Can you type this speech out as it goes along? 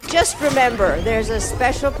Just remember, there's a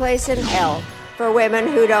special place in hell for women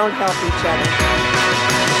who don't help each other.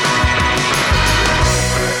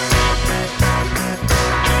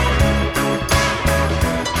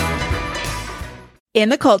 In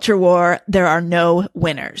the culture war, there are no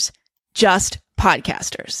winners, just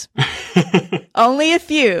podcasters. Only a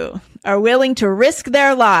few are willing to risk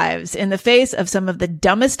their lives in the face of some of the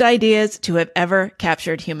dumbest ideas to have ever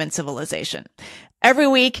captured human civilization. Every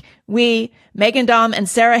week, we, Megan Daum and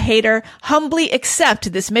Sarah Hayter, humbly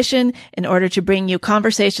accept this mission in order to bring you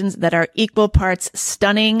conversations that are equal parts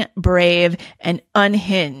stunning, brave, and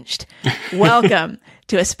unhinged. Welcome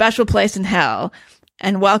to A Special Place in Hell.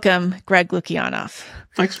 And welcome, Greg Lukianoff.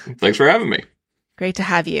 Thanks for having me. Great to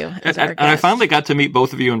have you. And I finally got to meet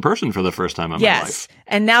both of you in person for the first time in my life. Yes.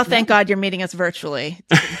 And now, thank God, you're meeting us virtually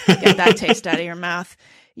to get that taste out of your mouth.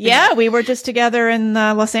 Yeah, we were just together in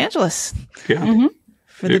Los Angeles. Yeah.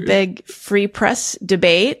 For the big free press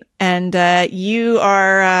debate. And you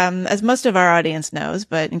are, as most of our audience knows,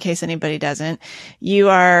 but in case anybody doesn't, you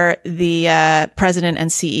are the president and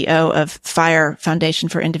CEO of FIRE, Foundation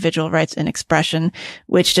for Individual Rights and Expression,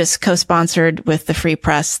 which just co-sponsored with the Free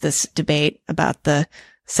Press this debate about the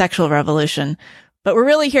sexual revolution. But we're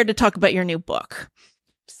really here to talk about your new book.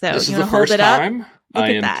 So this you is the hold first it up? time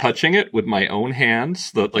I am touching it with my own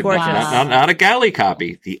hands. Gorgeous. Not a galley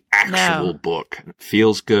copy, the actual book. It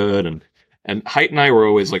feels good. And Height and I were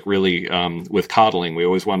always like really, with coddling, we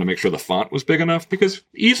always wanted to make sure the font was big enough because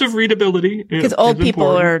ease of readability. Because old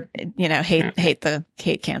people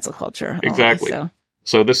hate cancel culture. Exactly. Always,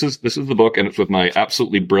 so this is the book, and it's with my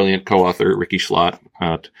absolutely brilliant co-author, Ricky Schlott,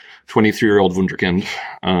 23-year-old Wunderkind.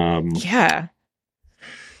 Yeah.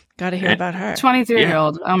 Got to hear about her.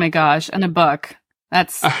 23-year-old. Yeah. Oh my gosh. And a book.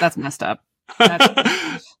 That's messed up.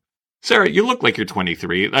 Sarah, you look like you're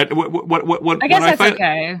 23. I guess that's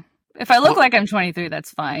okay. If I look like I'm 23,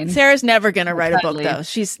 that's fine. Sarah's never going to write a book, though.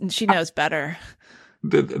 She knows better.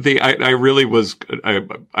 I really was. I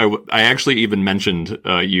actually even mentioned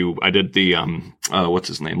you. I did the what's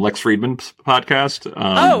his name, Lex Friedman's podcast.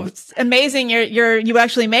 It's amazing! You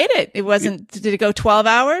actually made it. It wasn't. Did it go 12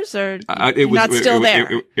 hours or it was not still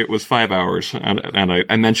there? It was 5 hours, and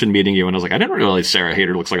I mentioned meeting you, and I was like, I didn't realize Sarah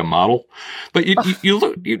Hayter looks like a model, but you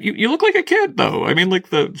look like a kid though. I mean, like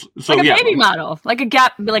baby model, like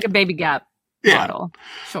a baby Gap. Model.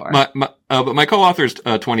 Sure. But my co-author's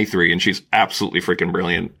 23, and she's absolutely freaking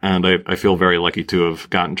brilliant. And I feel very lucky to have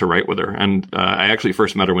gotten to write with her. And I actually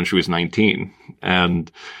first met her when she was 19.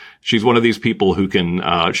 And she's one of these people who can,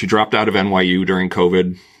 she dropped out of NYU during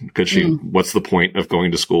COVID because what's the point of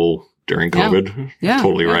going to school during COVID? Yeah.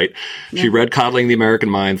 Totally right. Yeah. She read Coddling the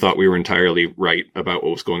American Mind, thought we were entirely right about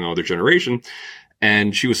what was going on with her generation.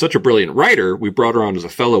 And she was such a brilliant writer, we brought her on as a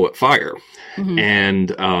fellow at FIRE.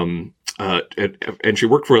 And she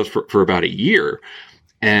worked for us for about a year.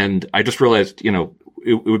 And I just realized, it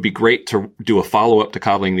would be great to do a follow-up to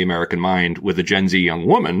Coddling the American Mind with a Gen Z young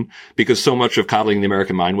woman, because so much of Coddling the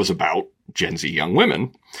American Mind was about Gen Z young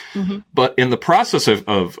women. But in the process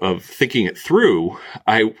of thinking it through,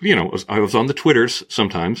 I was on the Twitters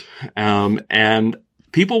sometimes, and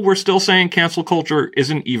people were still saying cancel culture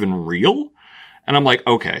isn't even real. And I'm like,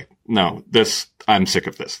 okay, no, I'm sick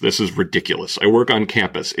of this. This is ridiculous. I work on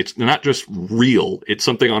campus. It's not just real. It's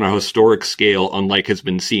something on a historic scale, unlike has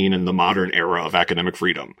been seen in the modern era of academic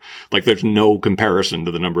freedom. Like, there's no comparison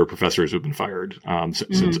to the number of professors who've been fired,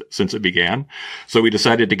 since it began. So we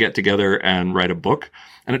decided to get together and write a book.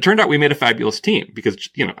 And it turned out we made a fabulous team because,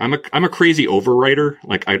 I'm a crazy overwriter.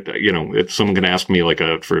 Like, if someone can ask me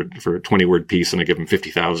for a 20-word piece and I give them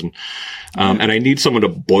 50,000, and I need someone to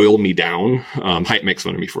boil me down. Height makes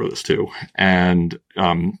fun of me for this too. And,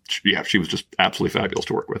 she was just absolutely fabulous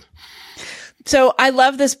to work with. So I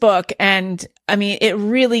love this book. And I mean, it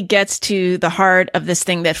really gets to the heart of this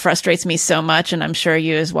thing that frustrates me so much. And I'm sure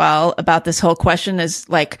you as well, about this whole question is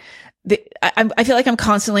like, I feel like I'm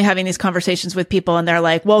constantly having these conversations with people and they're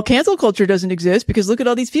like, well, cancel culture doesn't exist because look at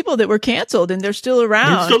all these people that were canceled and they're still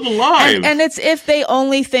around. They're still alive. And it's if they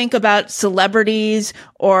only think about celebrities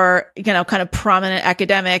or, kind of prominent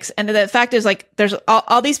academics. And the fact is, like, there's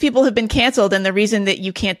all these people have been canceled. And the reason that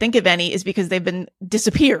you can't think of any is because they've been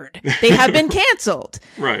disappeared. They have been canceled.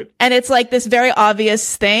 Right. And it's like this very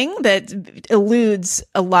obvious thing that eludes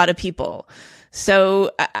a lot of people.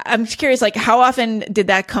 So I'm curious, like, how often did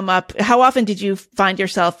that come up? How often did you find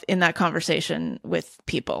yourself in that conversation with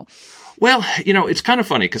people? Well, it's kind of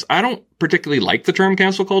funny because I don't particularly like the term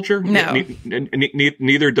cancel culture. No.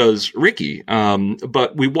 Neither does Ricky.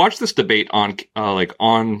 But we watched this debate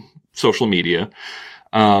on social media.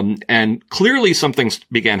 And clearly something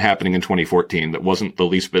began happening in 2014 that wasn't the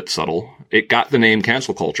least bit subtle. It got the name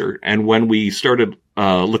cancel culture. And when we started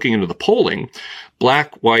looking into the polling,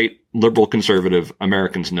 black, white, liberal, conservative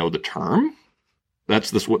Americans know the term.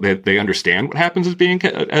 That's this, what they understand what happens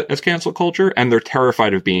as cancel culture, and they're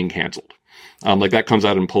terrified of being canceled. Like that comes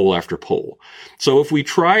out in poll after poll. So if we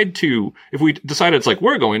decided it's like,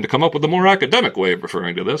 we're going to come up with a more academic way of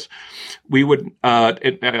referring to this, we would, I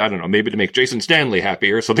don't know, maybe to make Jason Stanley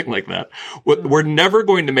happy or something like that. We're never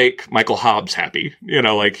going to make Michael Hobbs happy. You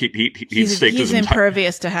know, like he's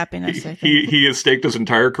impervious to happiness. I think. He has staked his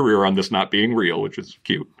entire career on this not being real, which is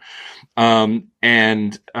cute. And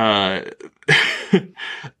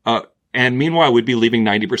meanwhile, we'd be leaving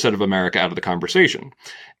 90% of America out of the conversation.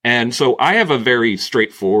 And so I have a very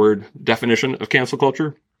straightforward definition of cancel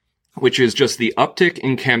culture, which is just the uptick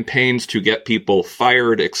in campaigns to get people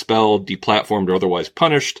fired, expelled, deplatformed, or otherwise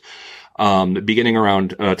punished, beginning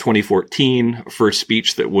around 2014 for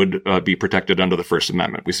speech that would be protected under the First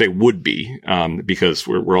Amendment. We say would be because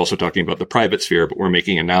we're also talking about the private sphere, but we're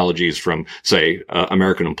making analogies from, say,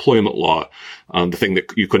 American employment law, the thing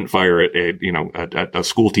that you couldn't fire a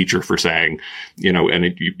school teacher for saying,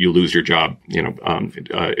 and you lose your job,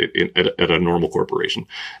 at a normal corporation,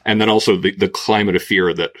 and then also the climate of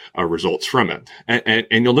fear that results from it.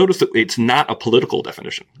 And you'll notice that it's not a political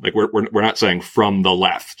definition. Like we're not saying from the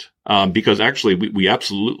left. Because actually we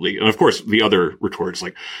absolutely, and of course the other retort is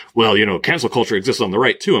like, well, cancel culture exists on the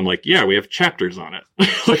right too. I'm like, yeah, we have chapters on it,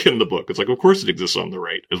 like in the book. It's like, of course it exists on the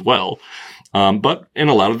right as well. But in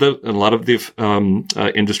a lot of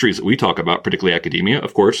the industries that we talk about, particularly academia,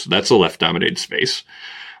 of course, that's a left dominated space.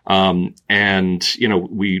 And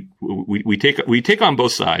we take on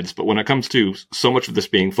both sides, but when it comes to so much of this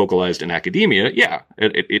being focalized in academia, yeah,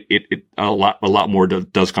 it a lot more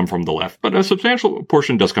does come from the left, but a substantial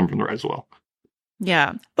portion does come from the right as well.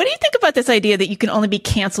 Yeah. What do you think about this idea that you can only be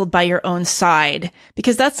canceled by your own side?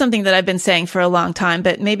 Because that's something that I've been saying for a long time,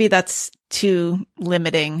 but maybe that's too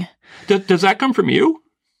limiting. Does that come from you?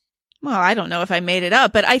 Well, I don't know if I made it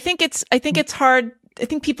up, but I think it's hard. I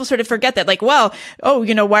think people sort of forget that, like, well,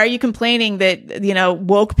 why are you complaining that,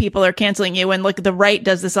 woke people are canceling you? And look, the right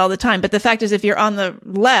does this all the time. But the fact is, if you're on the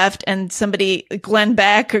left and somebody, Glenn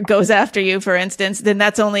Beck, goes after you, for instance, then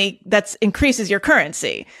that's increases your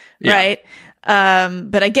currency, yeah. Right?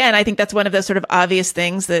 But again, I think that's one of those sort of obvious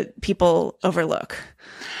things that people overlook.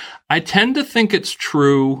 I tend to think it's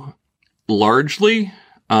true largely.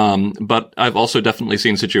 But I've also definitely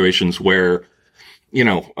seen situations where,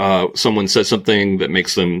 someone says something that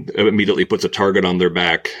makes them immediately puts a target on their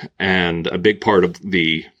back. And a big part of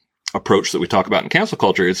the approach that we talk about in cancel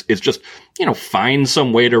culture is just, find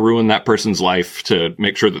some way to ruin that person's life to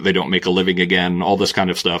make sure that they don't make a living again, all this kind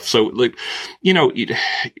of stuff. So like,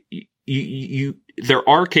 there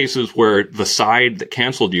are cases where the side that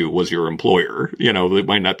canceled you was your employer. It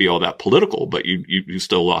might not be all that political, but you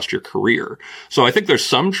still lost your career. So I think there's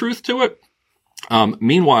some truth to it.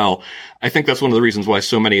 Meanwhile, I think that's one of the reasons why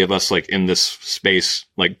so many of us, like in this space,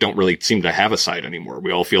 like don't really seem to have a side anymore.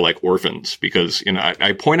 We all feel like orphans because,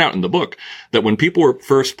 I point out in the book that when people were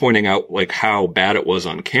first pointing out like how bad it was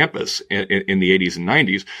on campus in the 80s and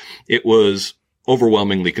 90s, it was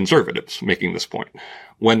overwhelmingly conservatives making this point.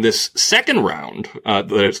 When this second round,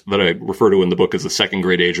 that I refer to in the book as the second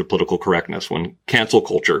great age of political correctness, when cancel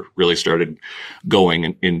culture really started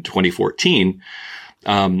going in 2014,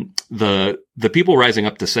 the people rising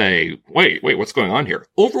up to say, wait, what's going on here?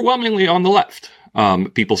 Overwhelmingly on the left,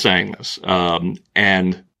 people saying this.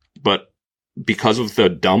 But because of the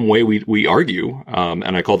dumb way we argue,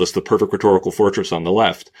 and I call this the perfect rhetorical fortress on the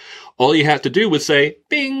left, all you have to do was say,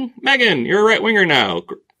 bing, Megan, you're a right winger now.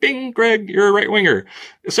 Bing, Greg, you're a right winger.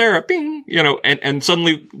 Sarah, bing, and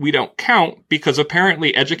suddenly we don't count because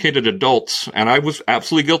apparently educated adults, and I was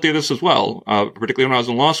absolutely guilty of this as well, particularly when I was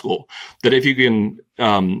in law school, that if you can,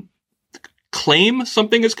 claim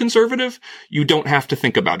something as conservative, you don't have to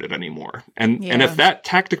think about it anymore. And if that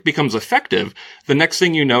tactic becomes effective, the next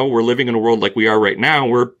thing you know, we're living in a world like we are right now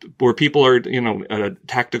where people are,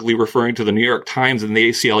 tactically referring to the New York Times and the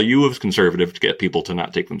ACLU as conservative to get people to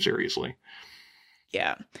not take them seriously.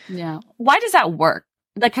 Yeah. Yeah. Why does that work?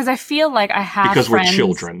 Like, because I feel like I have because friends, we're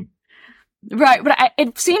children. Right. But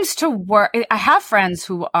it seems to work. I have friends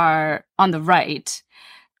who are on the right.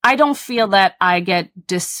 I don't feel that I get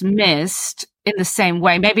dismissed in the same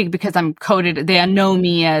way. Maybe because I'm coded, they know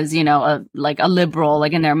me as, a liberal,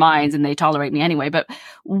 like in their minds, and they tolerate me anyway. But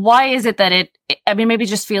why is it that maybe it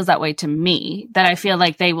just feels that way to me, that I feel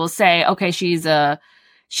like they will say, okay, she's a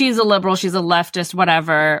liberal, she's a leftist,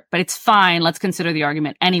 whatever, but it's fine. Let's consider the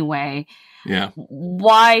argument anyway. Yeah.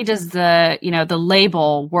 Why does the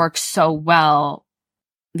label work so well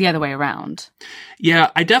the other way around? Yeah,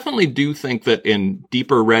 I definitely do think that in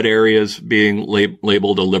deeper red areas, being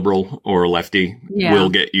labeled a liberal or a lefty will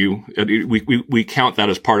get you. We count that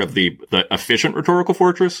as part of the efficient rhetorical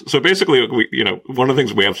fortress. So basically, one of the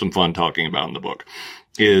things we have some fun talking about in the book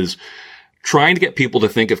is trying to get people to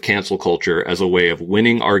think of cancel culture as a way of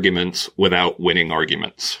winning arguments without winning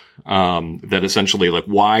arguments. That essentially, like,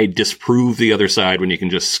 why disprove the other side when you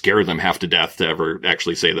can just scare them half to death to ever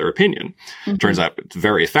actually say their opinion? Mm-hmm. Turns out it's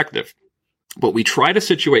very effective. But we try to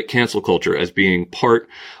situate cancel culture as being part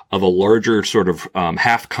of a larger sort of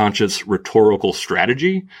half-conscious rhetorical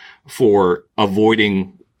strategy for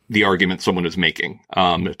avoiding the argument someone is making,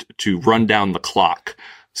 to run down the clock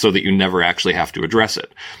so that you never actually have to address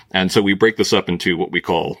it. And so we break this up into what we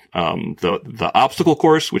call the obstacle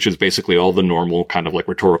course, which is basically all the normal kind of like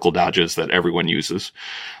rhetorical dodges that everyone uses.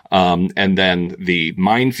 And then the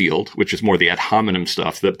minefield, which is more the ad hominem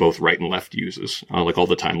stuff that both right and left uses, like all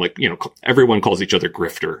the time. Like, everyone calls each other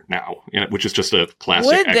grifter now, which is just a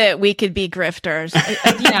classic. Would that we could be grifters?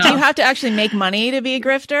 Do you have to actually make money to be a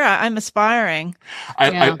grifter? I'm aspiring.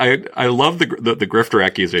 I love the grifter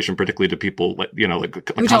accusation, particularly to people like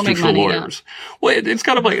constitutional lawyers. Yeah. Well, it's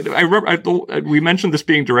kind of like, I remember we mentioned this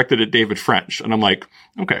being directed at David French, and I'm like,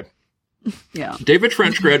 okay. Yeah. David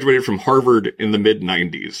French graduated from Harvard in the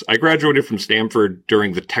mid-90s. I graduated from Stanford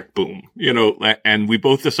during the tech boom, and we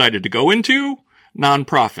both decided to go into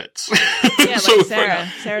nonprofits. Yeah, so, like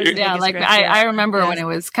Sarah's yeah, like I remember when it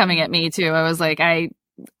was coming at me too. I was like, I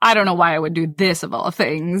don't know why I would do this of all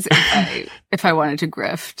things if I wanted to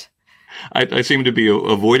grift. I seem to be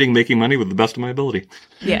avoiding making money with the best of my ability.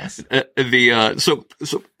 Yes.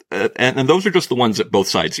 And those are just the ones that both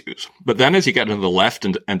sides use. But then as you get into the left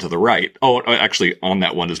and to the right, actually on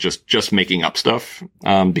that one is just making up stuff,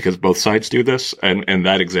 because both sides do this. And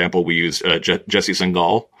that example, we use Jesse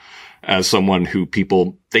Singal as someone who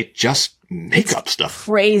they just make up stuff.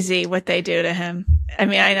 Crazy what they do to him. I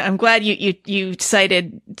mean, I'm glad you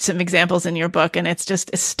cited some examples in your book, and it's just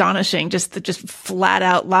astonishing. Just flat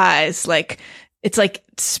out lies. Like, it's like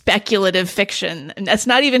speculative fiction, and that's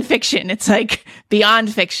not even fiction. It's like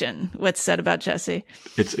beyond fiction. What's said about Jesse?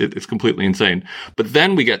 It's completely insane. But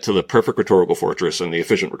then we get to the perfect rhetorical fortress and the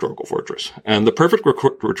efficient rhetorical fortress. And the perfect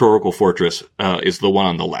rhetorical fortress is the one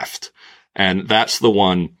on the left, and that's the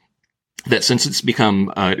one that, since it's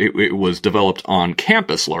become it was developed on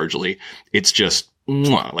campus largely, it's just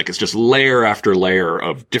it's just layer after layer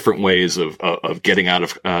of different ways of getting out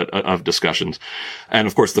of discussions. And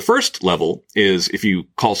of course, the first level is if you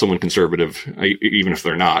call someone conservative, even if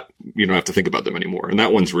they're not, you don't have to think about them anymore. And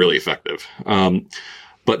that one's really effective.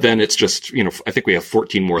 But then it's just, I think we have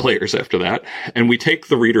 14 more layers after that. And we take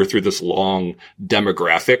the reader through this long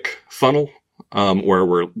demographic funnel,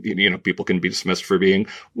 where people can be dismissed for being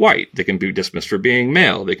white. They can be dismissed for being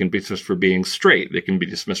male. They can be dismissed for being straight. They can be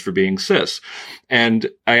dismissed for being cis. And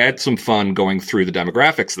I had some fun going through the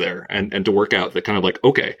demographics there and to work out that kind of like,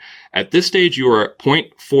 okay, at this stage, you are at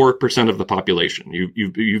 0.4% of the population.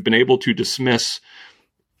 You've been able to dismiss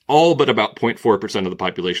all but about 0.4% of the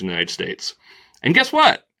population in the United States. And guess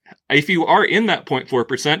what? If you are in that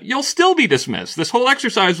 0.4%, you'll still be dismissed. This whole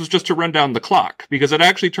exercise was just to run down the clock, because it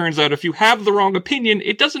actually turns out if you have the wrong opinion,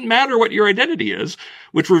 it doesn't matter what your identity is,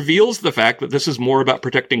 which reveals the fact that this is more about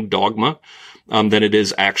protecting dogma than it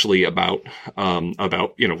is actually about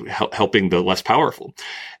helping the less powerful.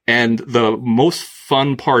 And the most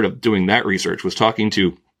fun part of doing that research was talking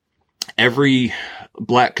to every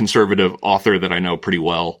Black conservative author that I know pretty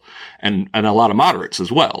well, and a lot of moderates as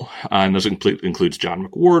well. And this includes John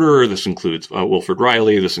McWhorter, this includes Wilfred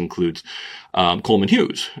Riley, this includes Coleman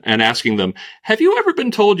Hughes, and asking them, have you ever been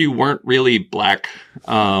told you weren't really Black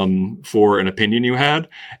for an opinion you had?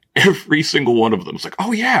 Every single one of them is like,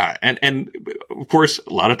 oh yeah. And of course,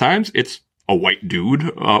 a lot of times it's a white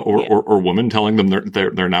dude or woman telling them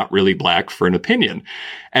they're not really Black for an opinion.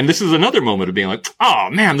 And this is another moment of being like, oh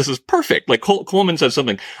man, this is perfect. Like Coleman says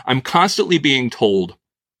something, I'm constantly being told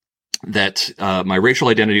that my racial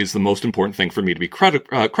identity is the most important thing for me to be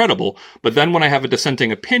credible. But then when I have a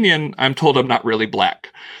dissenting opinion, I'm told I'm not really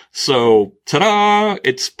Black. So, ta-da!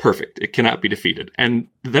 It's perfect. It cannot be defeated. And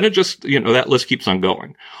then it just, that list keeps on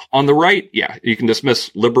going. On the right, yeah, you can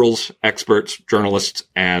dismiss liberals, experts, journalists,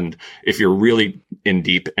 and if you're really in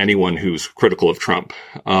deep, anyone who's critical of Trump.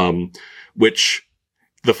 Which,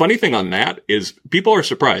 the funny thing on that is people are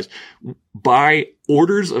surprised. By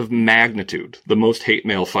orders of magnitude, the most hate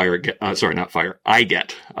mail I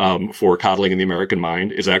get for coddling in the American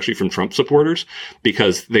mind is actually from Trump supporters,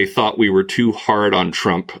 because they thought we were too hard on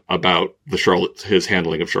Trump about his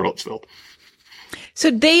handling of Charlottesville. So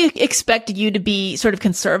they expect you to be sort of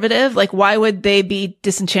conservative. Like, why would they be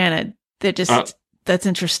disenchanted? They're just, that's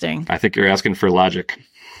interesting. I think you're asking for logic.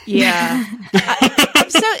 Yeah.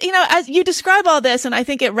 So, as you describe all this, and I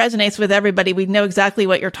think it resonates with everybody, we know exactly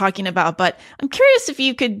what you're talking about, but I'm curious if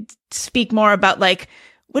you could speak more about like,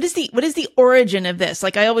 what is the origin of this?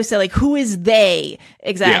 Like I always say, like, who is they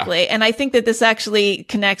exactly? Yeah. And I think that this actually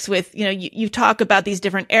connects with, you talk about these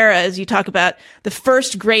different eras. You talk about the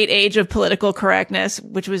first great age of political correctness,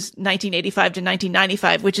 which was 1985 to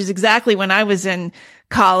 1995, which is exactly when I was in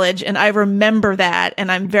college. And I remember that. And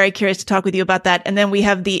I'm very curious to talk with you about that. And then we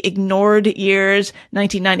have the ignored years,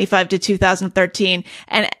 1995 to 2013.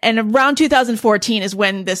 And around 2014 is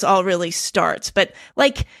when this all really starts. But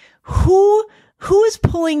like, who is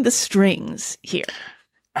pulling the strings here?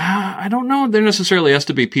 I don't know. There necessarily has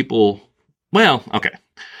to be people. Well, okay.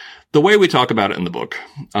 The way we talk about it in the book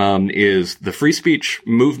is the free speech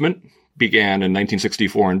movement began in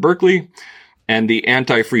 1964 in Berkeley, and the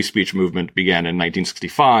anti-free speech movement began in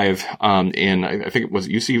 1965 in, I think it was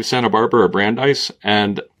UC Santa Barbara or Brandeis.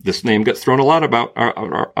 And this name gets thrown a lot about,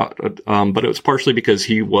 but it was partially because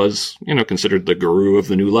he was, considered the guru of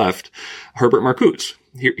the New Left, Herbert Marcuse.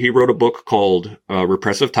 He wrote a book called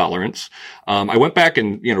Repressive Tolerance. I went back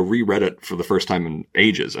and, reread it for the first time in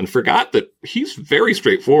ages and forgot that he's very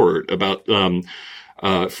straightforward about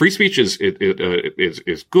free speech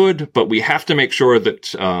is good, but we have to make sure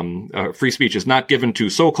that free speech is not given to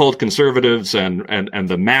so-called conservatives and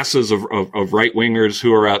the masses of right-wingers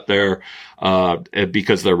who are out there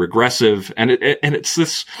because they're regressive. And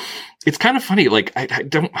it's kind of funny. Like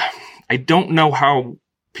I don't know how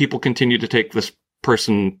people continue to take this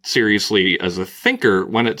person seriously as a thinker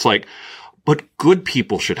when it's like, but good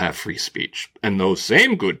people should have free speech, and those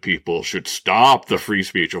same good people should stop the free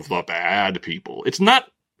speech of the bad people. It's not.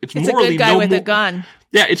 It's morally a good guy with a gun.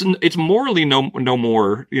 Yeah, it's morally no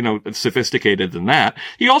more sophisticated than that.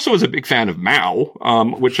 He also is a big fan of Mao,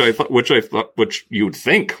 which you would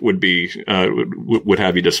think would be would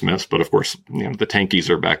have you dismissed, but of course, the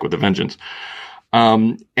tankies are back with a vengeance.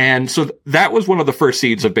 And so that was one of the first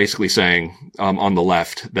seeds of basically saying, on the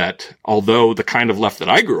left that although the kind of left that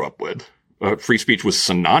I grew up with, free speech was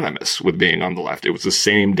synonymous with being on the left. It was the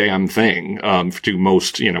same damn thing, to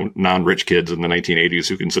most, non-rich kids in the 1980s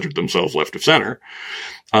who considered themselves left of center.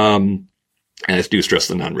 And I do stress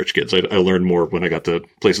the non-rich kids. I learned more when I got to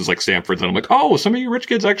places like Stanford, and I'm like, oh, some of you rich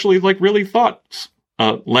kids actually really thought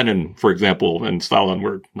Lenin, for example, and Stalin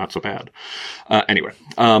were not so bad. Anyway,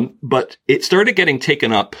 but it started getting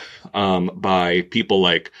taken up by people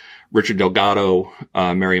like Richard Delgado,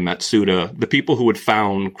 Mary Matsuda, the people who had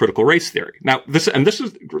found critical race theory. Now,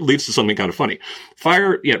 leads to something kind of funny.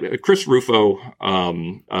 Chris Rufo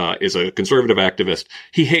is a conservative activist.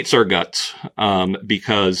 He hates our guts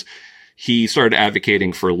because he started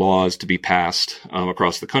advocating for laws to be passed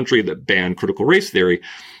across the country that ban critical race theory,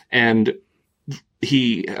 and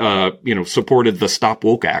he, supported the Stop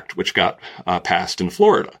Woke Act, which got passed in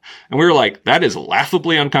Florida. And we were like, that is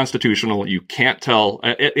laughably unconstitutional. You can't tell.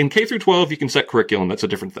 In K through 12, you can set curriculum. That's a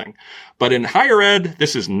different thing. But in higher ed,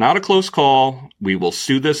 this is not a close call. We will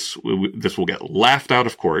sue this. This will get laughed out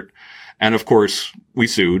of court. And of course, we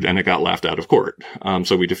sued and it got laughed out of court.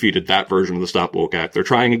 So we defeated that version of the Stop Woke Act. They're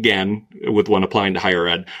trying again with one applying to higher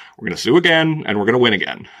ed. We're going to sue again and we're going to win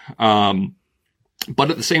again.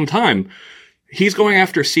 But at the same time, he's going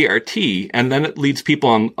after CRT, and then it leads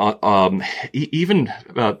people on,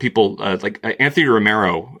 people like Anthony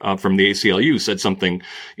Romero from the ACLU said something,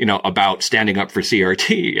 about standing up for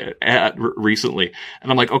CRT recently. And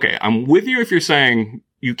I'm like, okay, I'm with you if you're saying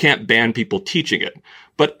you can't ban people teaching it.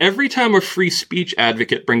 But every time a free speech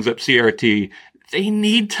advocate brings up CRT, they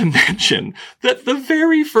need to mention that the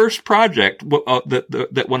very first project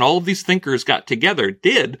that when all of these thinkers got together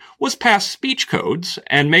did was pass speech codes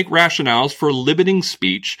and make rationales for limiting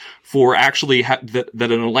speech for actually that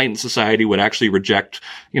an enlightened society would actually reject,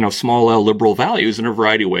 small L liberal values in a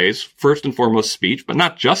variety of ways. First and foremost, speech, but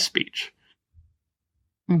not just speech.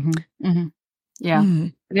 Mm-hmm. Mm-hmm. Yeah. Mm-hmm.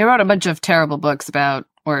 They wrote a bunch of terrible books about,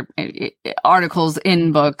 or articles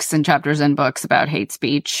in books and chapters in books about hate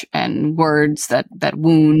speech and words that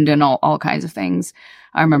wound and all kinds of things.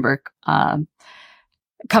 I remember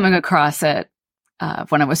coming across it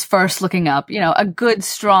when I was first looking up, a good,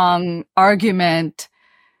 strong argument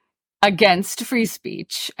against free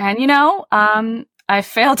speech. And, I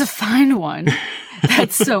failed to find one.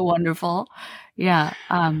 That's so wonderful. Yeah.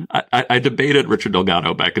 I debated Richard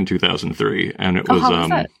Delgado back in 2003, and it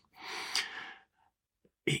was,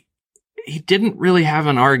 he didn't really have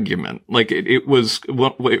an argument. Like it was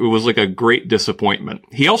like a great disappointment.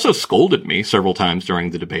 He also scolded me several times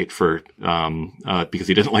during the debate for, because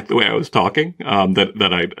he didn't like the way I was talking,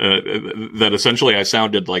 that essentially I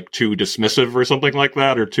sounded like too dismissive or something like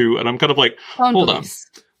that, and I'm kind of like, hold on.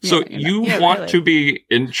 So you want to be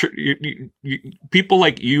people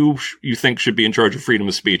like you think should be in charge of freedom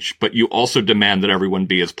of speech, but you also demand that everyone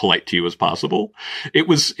be as polite to you as possible. It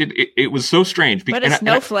was so strange. What a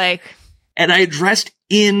snowflake. And I addressed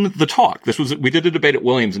in the talk. We did a debate at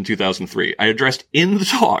Williams in 2003. I addressed in the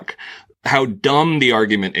talk how dumb the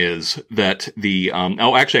argument is that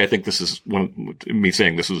actually I think this is me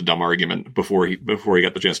saying this was a dumb argument before he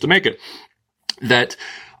got the chance to make it. That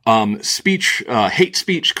hate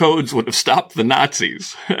speech codes would have stopped the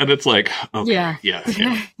Nazis. And it's like, okay, yeah.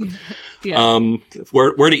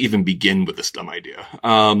 Where to even begin with this dumb idea?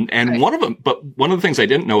 And one of the things I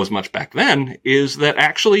didn't know as much back then is that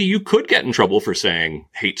actually you could get in trouble for saying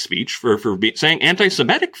hate speech, for saying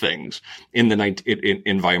anti-Semitic things in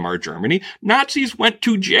Weimar Germany. Nazis went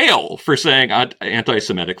to jail for saying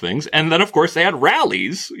anti-Semitic things. And then of course they had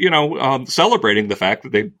rallies, celebrating the fact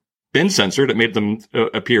that they'd been censored. It made them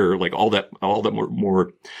appear like all that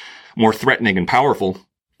more threatening and powerful.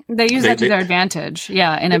 They use that to their advantage.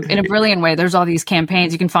 Yeah. In a brilliant way. There's all these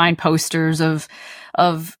campaigns. You can find posters of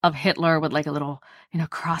Hitler with like a little,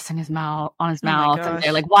 cross in his mouth, on his mouth. And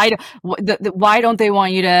they're like, why don't they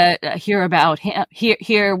want you to hear about him,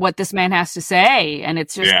 hear what this man has to say? And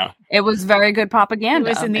it's just, it was very good propaganda.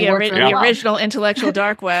 It was in the original intellectual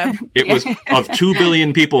dark web. It was of 2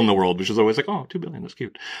 billion people in the world, which is always like, 2 billion, that's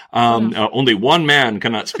cute. Only one man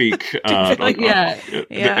cannot speak. And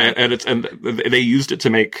they used it to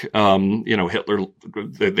make, Hitler,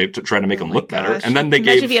 they try to make him look better. And then they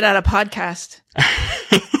Imagine if he had a podcast.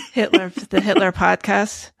 The Hitler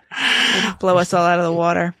podcast. It'd blow us all out of the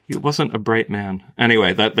water. He wasn't a bright man.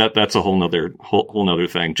 Anyway, that's a whole nother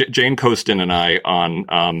thing. Jane Coaston and I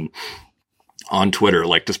on Twitter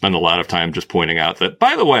like to spend a lot of time just pointing out that,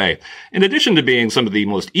 by the way, in addition to being some of the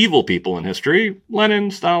most evil people in history,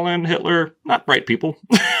 Lenin, Stalin, Hitler, not bright people.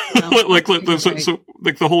 like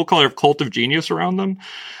the whole color of cult of genius around them.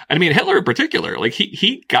 I mean, Hitler in particular, like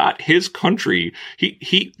he got his country,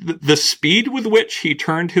 the speed with which he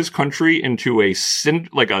turned his country into a cinder,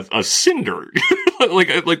 made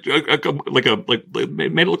it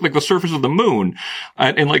look like the surface of the moon.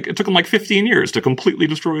 And like, it took him like 15 years to completely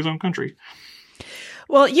destroy his own country.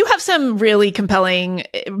 Well, you have some really compelling,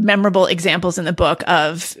 memorable examples in the book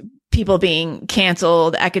of people being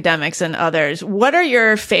canceled, academics and others. What are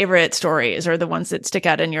your favorite stories, or the ones that stick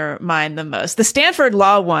out in your mind the most? The Stanford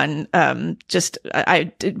Law one,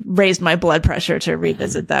 I raised my blood pressure to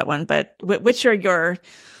revisit that one, but which are your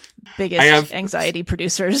biggest anxiety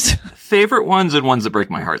producers? Favorite ones and ones that break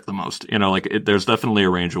my heart the most. There's definitely a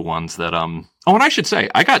range of ones that, and I should say,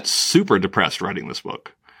 I got super depressed writing this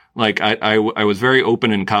book. Like, I was very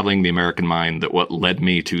open in coddling the American mind that what led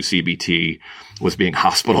me to CBT was being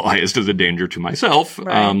hospitalized as a danger to myself.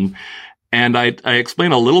 Right. And I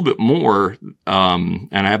explain a little bit more, and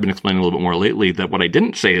I have been explaining a little bit more lately, that what I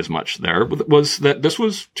didn't say as much there was that this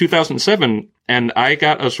was 2007, and I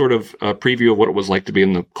got a sort of a preview of what it was like to be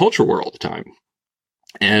in the culture war all the time.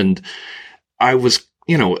 And I was,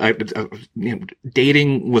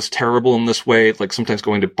 dating was terrible in this way. Like sometimes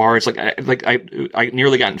going to bars, I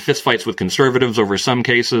nearly got in fistfights with conservatives over some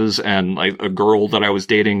cases. And a girl that I was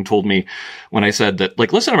dating told me when I said that,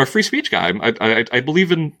 like, listen, I'm a free speech guy. I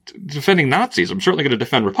believe in defending Nazis. I'm certainly going to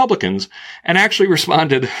defend Republicans. And actually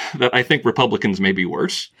responded that I think Republicans may be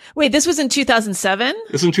worse. Wait, this was in 2007?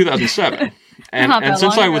 This was in 2007 and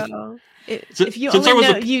since I was... If you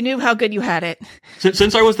only you knew how good you had it.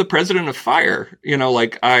 Since I was the president of FIRE,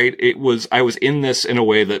 I was in this in a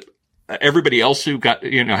way that everybody else who got,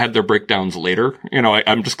 had their breakdowns later,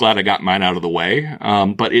 I'm just glad I got mine out of the way.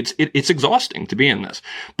 But it's exhausting to be in this.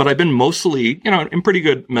 But I've been mostly, in pretty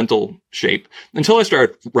good mental shape until I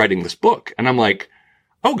started writing this book. And I'm like,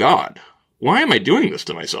 oh God, why am I doing this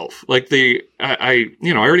to myself? Like I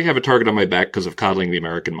already have a target on my back because of coddling the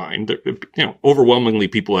American mind. Overwhelmingly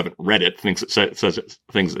people haven't read it, thinks it says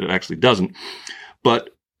things that it actually doesn't. But,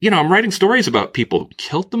 I'm writing stories about people who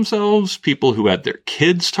killed themselves, people who had their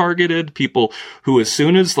kids targeted, people who, as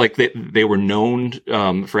soon as they were known,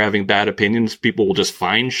 for having bad opinions, people will just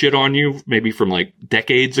find shit on you, maybe from like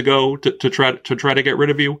decades ago to try to get rid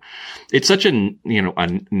of you. It's such a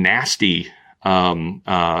nasty,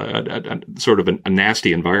 sort of a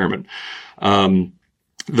nasty environment.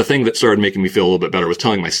 The thing that started making me feel a little bit better was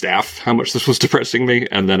telling my staff how much this was depressing me,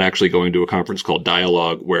 and then actually going to a conference called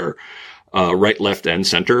Dialogue where right, left, and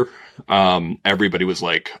center everybody was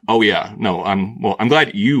like, oh yeah, no, I'm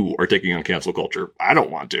glad you are taking on cancel culture. I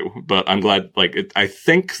don't want to, but I'm glad, I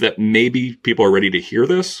think that maybe people are ready to hear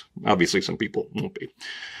this. Obviously some people won't be.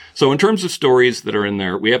 So in terms of stories that are in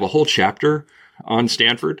there, we have a whole chapter on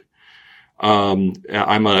Stanford. I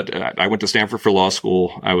went to Stanford for law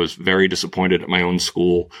school. I was very disappointed at my own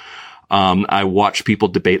school. I watched people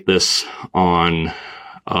debate this on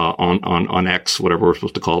X, whatever we're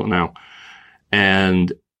supposed to call it now.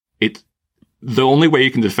 And the only way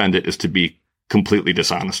you can defend it is to be completely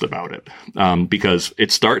dishonest about it. Because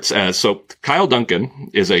it starts so Kyle Duncan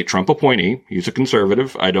is a Trump appointee. He's a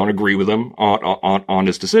conservative. I don't agree with him on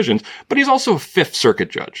his decisions, but he's also a Fifth Circuit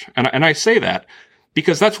judge. And I say that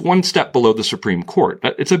because that's one step below the Supreme Court.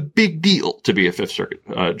 It's a big deal to be a Fifth Circuit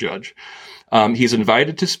judge. He's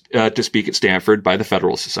invited to speak at Stanford by the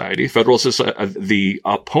Federalist Society. The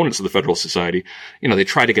opponents of the Federalist Society, they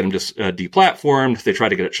try to get him deplatformed. They try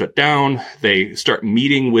to get it shut down. They start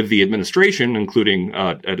meeting with the administration, including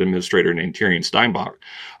an administrator named Tyrion Steinbach,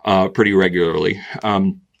 pretty regularly.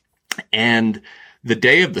 And the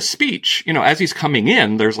day of the speech, as he's coming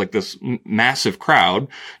in, there's this massive crowd.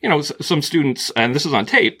 Some students, and this is on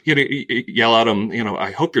tape, yell at him,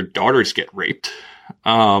 I hope your daughters get raped.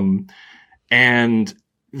 And then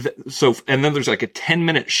there's a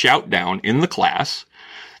 10-minute shout down in the class.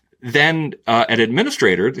 Then, an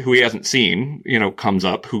administrator who he hasn't seen, comes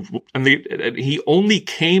up he only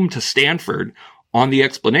came to Stanford on the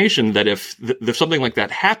explanation that if something like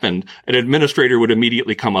that happened, an administrator would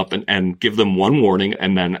immediately come up and give them one warning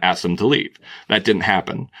and then ask them to leave. That didn't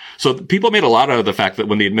happen. So people made a lot out of the fact that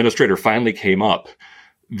when the administrator finally came up,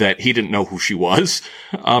 that he didn't know who she was.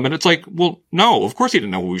 And it's well, no, of course he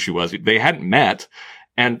didn't know who she was. They hadn't met.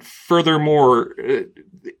 And furthermore,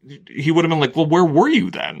 he would have been well, where were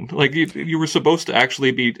you then? You were supposed to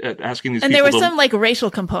actually be asking these people. And there was some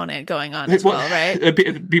racial component going on as well,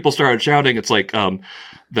 right? People started shouting. It's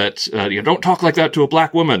that, don't talk like that to a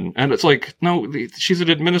black woman. And it's no, she's an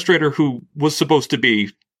administrator who was supposed to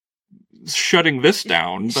be shutting this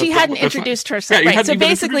down. She hadn't introduced herself. Right. So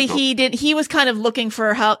basically he was kind of looking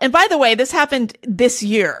for help. And by the way, this happened this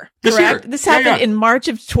year, correct? This happened in March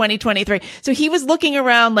of 2023. So he was looking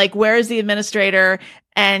around where is the administrator?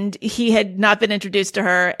 And he had not been introduced to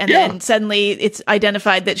her. And then suddenly it's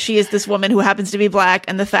identified that she is this woman who happens to be black.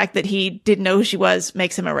 And the fact that he didn't know who she was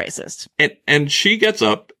makes him a racist. And she gets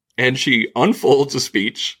up and she unfolds a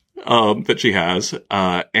speech that she has,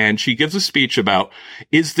 and she gives a speech about,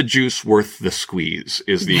 is the juice worth the squeeze,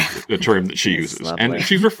 is the term that she uses. And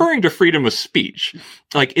she's referring to freedom of speech.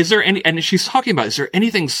 Is there and she's talking about, is there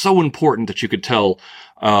anything so important that you could tell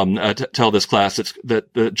this class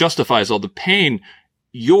that justifies all the pain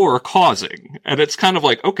you're causing? And it's kind of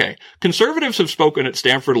okay, conservatives have spoken at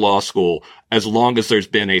Stanford Law School as long as there's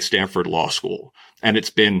been a Stanford Law School, and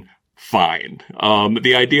it's been fine.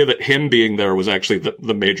 The idea that him being there was actually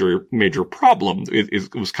the major problem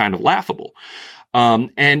was kind of laughable.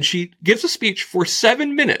 And she gives a speech for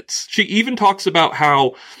 7 minutes. She even talks about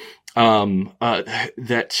how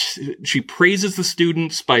that she praises the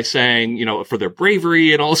students by saying, for their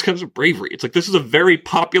bravery and all this kinds of bravery. It's this is a very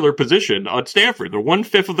popular position at Stanford. They're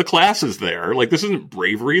 1/5 of the class is there. This isn't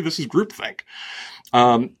bravery. This is groupthink.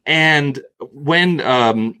 And when,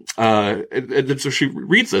 so she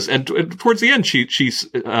reads this, and towards the end, she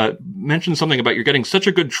mentions something about, you're getting such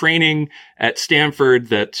a good training at Stanford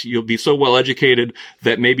that you'll be so well educated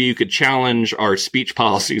that maybe you could challenge our speech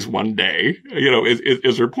policies one day,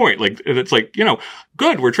 is her point. And it's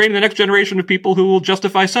good. We're training the next generation of people who will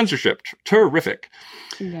justify censorship. Terrific.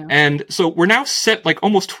 Yeah. And so we're now set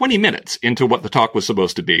almost 20 minutes into what the talk was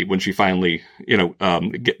supposed to be when she finally,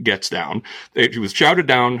 gets down. She was shouted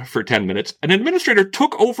down for 10 minutes. An administrator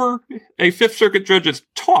took over a Fifth Circuit judge's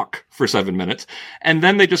talk for 7 minutes, and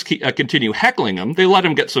then they just continue heckling him. They let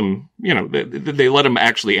him get some, they let him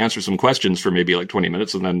actually answer some questions for maybe 20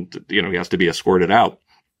 minutes, and then, he has to be escorted out.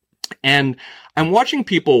 And I'm watching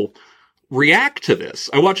people react to this.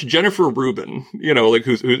 I watched Jennifer Rubin,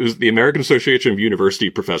 who's the American Association of University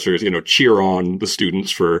Professors, cheer on the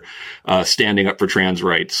students for standing up for trans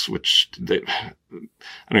rights, which I don't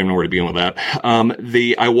even know where to begin with that.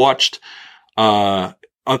 I watched a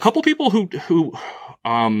couple people who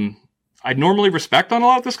I normally respect on a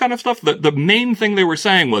lot of this kind of stuff. The main thing they were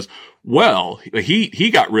saying was, well,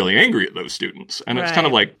 he got really angry at those students, and it's kind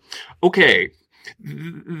of okay.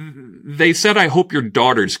 They said, I hope your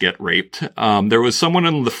daughters get raped. There was someone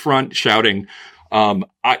in the front shouting, I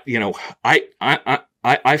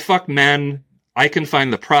fuck men. I can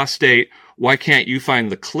find the prostate. why can't you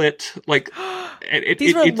find the clit? Like,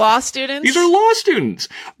 these were law students? These are law students.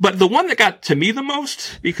 But the one that got to me the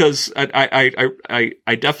most, because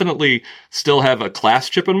I definitely still have a class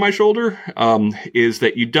chip on my shoulder, is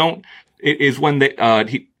that is when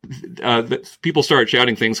people started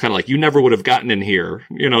shouting things kind of like, you never would have gotten in here.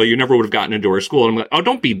 You never would have gotten into our school. And I'm like, oh,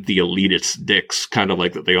 don't be the elitist dicks, kind of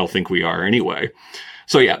like that they all think we are anyway.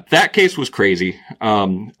 So yeah, that case was crazy.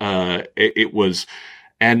 It was,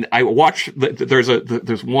 and I watched,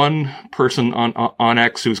 there's one person on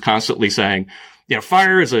X who's constantly saying,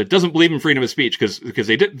 FIRE doesn't believe in freedom of speech because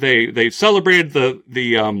they celebrated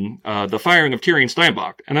the firing of Tyrion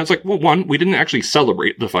Steinbach. And I was like, well, one, we didn't actually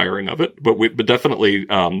celebrate the firing of it, but definitely,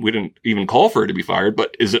 we didn't even call for her to be fired.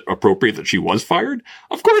 But is it appropriate that she was fired?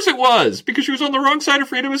 Of course it was, because she was on the wrong side of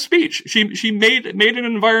freedom of speech. She made an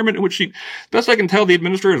environment in which best I can tell, the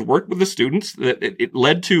administrators worked with the students, that it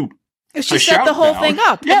led to. She set the whole thing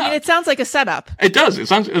up. Yeah. I mean, it sounds like a setup. It does. It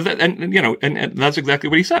sounds, and that's exactly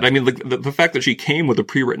what he said. I mean, the fact that she came with a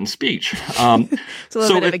pre-written speech. It's a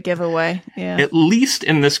little bit of a giveaway. Yeah. At least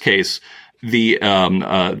in this case, the,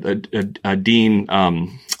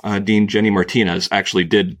 Dean Jenny Martinez actually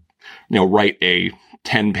did, write a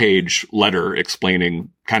 10-page letter explaining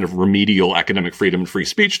kind of remedial academic freedom and free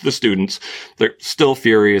speech to the students. They're still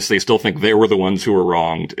furious. They still think they were the ones who were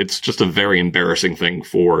wronged. It's just a very embarrassing thing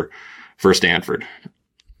for Stanford.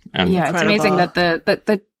 And yeah, it's amazing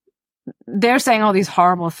that they're saying all these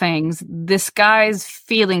horrible things. This guy's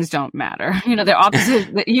feelings don't matter. They're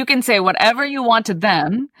opposite. You can say whatever you want to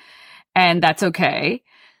them, and that's okay.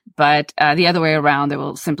 But the other way around, they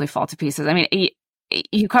will simply fall to pieces. I mean,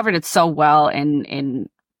 you covered it so well in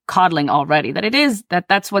coddling already,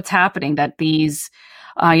 that's what's happening, that these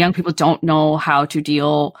young people don't know how to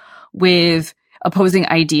deal with opposing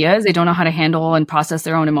ideas. They don't know how to handle and process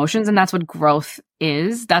their own emotions. And that's what growth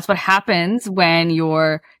is. That's what happens when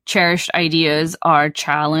your cherished ideas are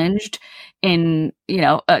challenged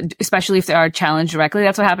especially if they are challenged directly.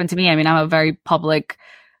 That's what happened to me. I mean, I'm a very public,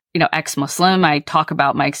 ex-Muslim. I talk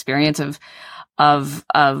about my experience of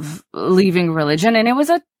leaving religion, and it was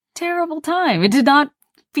a terrible time. It did not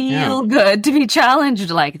feel good to be challenged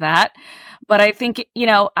like that. But I think,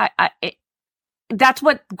 that's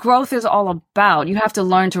what growth is all about. You have to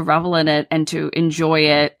learn to revel in it and to enjoy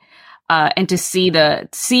it, and to see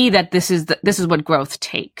that this is what growth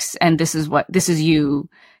takes, and this is you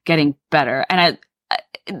getting better. And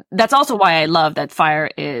that's also why I love that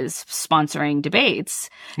FIRE is sponsoring debates.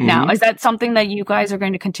 Mm-hmm. Now, is that something that you guys are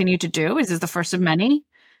going to continue to do? Is this the first of many?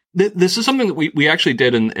 This is something that we actually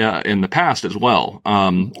did in the past as well.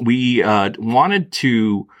 We wanted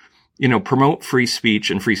to, promote free speech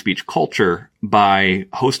and free speech culture by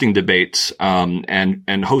hosting debates,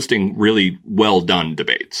 and hosting really well done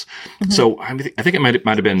debates. Mm-hmm. So I think it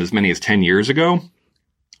might have been as many as 10 years ago.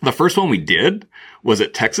 The first one we did was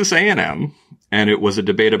at Texas A&M, and it was a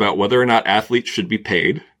debate about whether or not athletes should be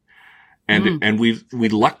paid. And we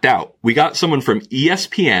lucked out. We got someone from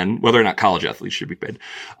ESPN, whether or not college athletes should be paid.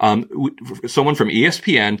 Someone from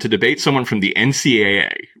ESPN to debate someone from the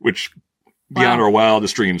NCAA, which beyond our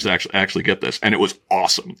wildest dreams actually get this. And it was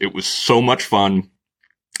awesome. It was so much fun.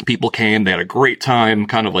 People came, they had a great time,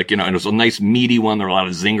 kind of like, and it was a nice meaty one. There were a lot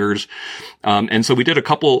of zingers. And so we did a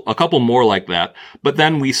couple more like that, but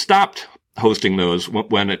then we stopped hosting those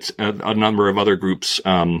when it's a number of other groups,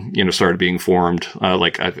 started being formed.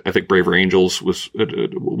 Like I think Braver Angels was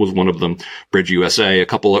one of them, Bridge USA, a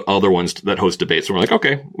couple of other ones that host debates. And we're like,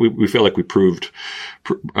 okay, we feel like we proved,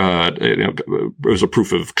 it was a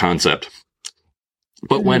proof of concept.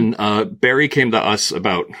 But when Barry came to us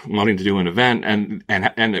about wanting to do an event, and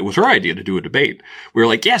it was her idea to do a debate, we were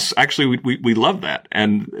like, yes, actually, we love that.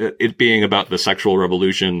 And it being about the sexual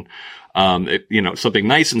revolution, something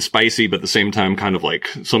nice and spicy, but at the same time, kind of like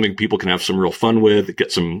something people can have some real fun with,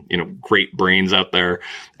 get some, great brains out there.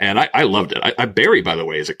 And I loved it. Barry, by the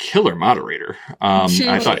way, is a killer moderator. She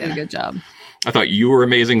did a good job. I thought you were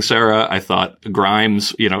amazing, Sarah. I thought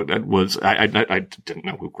Grimes, I didn't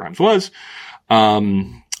know who Grimes was.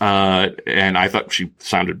 And I thought she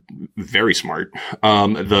sounded very smart.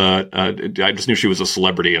 I just knew she was a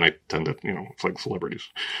celebrity, and I tend to, it's like celebrities.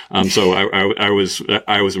 So I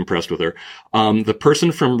was impressed with her. The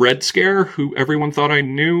person from Red Scare, who everyone thought I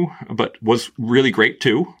knew, but was really great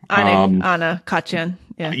too. Anna Kachin.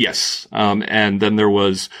 Yeah. Yes. And then there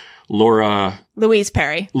was Louise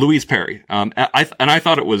Perry. And I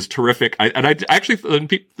thought it was terrific. I actually,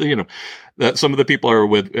 that some of the people are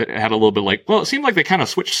with had a little bit like, well, it seemed like they kind of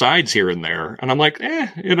switched sides here and there. And I'm like,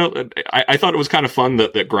 I thought it was kind of fun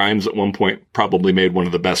that Grimes at one point probably made one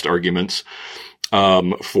of the best arguments.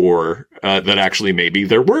 for that actually maybe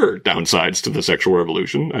there were downsides to the sexual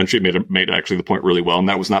revolution, and she made actually the point really well, and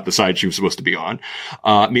that was not the side she was supposed to be on.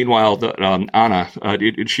 Meanwhile, Anna,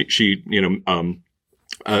 she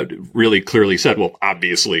really clearly said, well,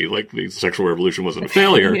 obviously, like, the sexual revolution wasn't a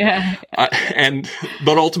failure.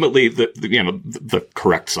 But ultimately, the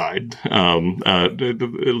correct side, at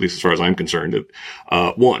least as far as I'm concerned,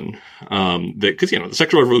 won. Because, the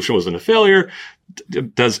sexual revolution wasn't a failure.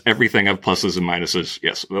 Does everything have pluses and minuses?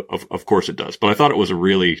 Yes, of course it does. But I thought it was a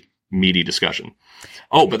really meaty discussion.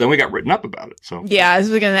 Oh, but then we got written up about it. So yeah, I was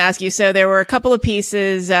going to ask you. So there were a couple of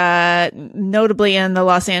pieces, notably in the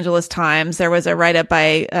Los Angeles Times. There was a write-up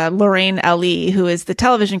by Lorraine Ali, who is the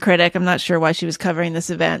television critic. I'm not sure why she was covering this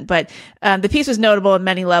event, but the piece was notable on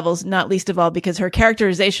many levels, not least of all because her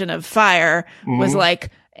characterization of fire was like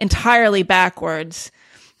entirely backwards.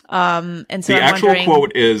 And so the I'm actual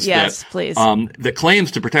quote is yes, that please. The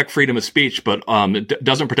claims to protect freedom of speech, but it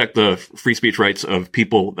doesn't protect the free speech rights of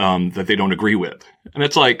people that they don't agree with. And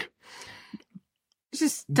it's like,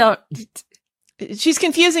 just don't. She's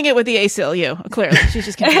confusing it with the ACLU. Clearly, she's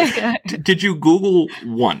just confusing it. Did you Google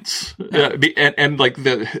once? No. And like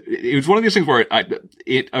it was one of these things where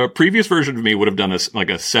a previous version of me would have done a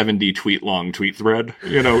 70 tweet long tweet thread,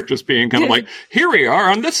 just being kind of like, here we are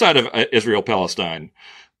on this side of Israel Palestine.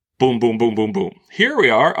 Boom, boom, boom, boom, boom. Here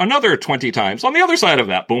we are another 20 times on the other side of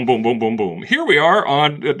that. Boom, boom, boom, boom, boom. Here we are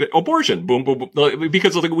on abortion. Boom, boom, boom.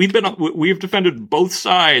 Because we've defended both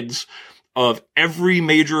sides of every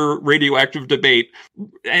major radioactive debate.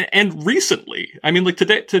 And recently, I mean, like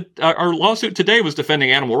today, our lawsuit today was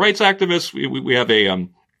defending animal rights activists. We have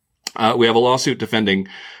a lawsuit defending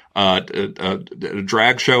a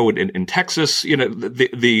drag show in Texas.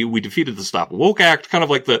 We defeated the Stop Woke Act, kind of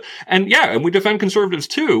like and we defend conservatives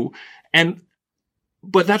too.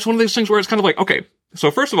 But that's one of those things where it's kind of like, okay,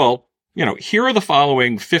 so first of all, here are the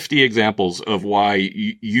following 50 examples of why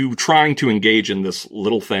you trying to engage in this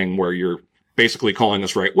little thing where you're basically calling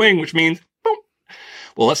us right wing, which means, boom,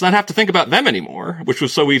 well, let's not have to think about them anymore, which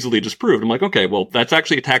was so easily disproved. I'm like, okay, well, that's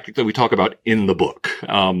actually a tactic that we talk about in the book.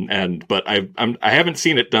 But I haven't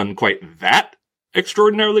seen it done quite that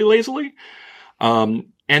extraordinarily lazily.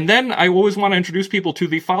 And then I always want to introduce people to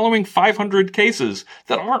the following 500 cases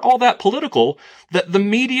that aren't all that political, that the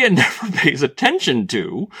media never pays attention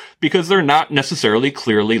to because they're not necessarily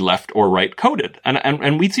clearly left or right coded.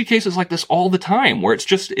 And we see cases like this all the time where it's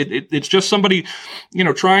just somebody,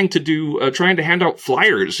 trying to hand out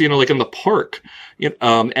flyers, like in the park.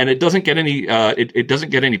 And it doesn't get any, it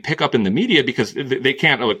doesn't get any pickup in the media because they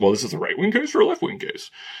can't, like, well, this is a right wing case or a left wing case.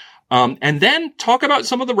 And then talk about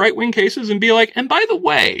some of the right-wing cases and be like, and by the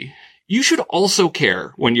way, you should also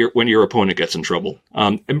care when your opponent gets in trouble.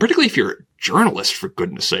 And particularly if you're a journalist, for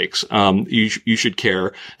goodness sakes, you should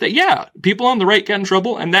care that, people on the right get in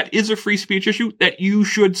trouble, and that is a free speech issue that you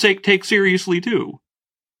should take seriously too.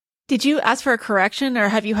 Did you ask for a correction, or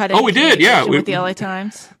have you had any? Oh, we did, yeah. With the LA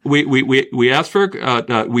Times? We asked for,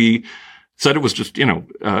 we said it was just,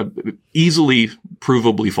 easily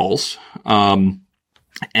provably false.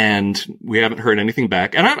 And we haven't heard anything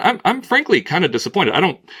back. And I'm frankly kind of disappointed.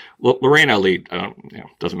 Lorraine Ali,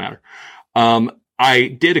 doesn't matter. I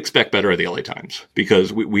did expect better at the LA Times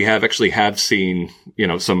because we have seen,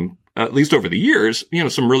 some, at least over the years,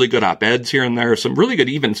 some really good op-eds here and there, some really good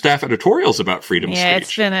even staff editorials about freedom of speech. Yeah,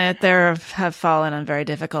 it's been have fallen on very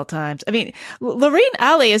difficult times. I mean, Lorraine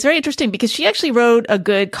Ali is very interesting because she actually wrote a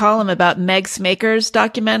good column about Meg Smaker's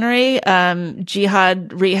documentary,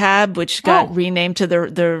 Jihad Rehab, which got renamed to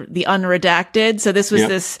the Unredacted. So this was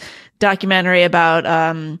this documentary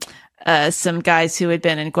about, some guys who had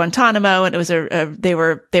been in Guantanamo, and it was they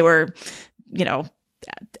were,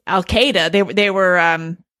 Al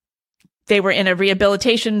Qaeda. They were in a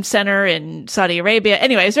rehabilitation center in Saudi Arabia.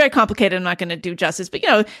 Anyway, it was very complicated. I'm not going to do justice, but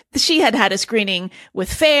she had a screening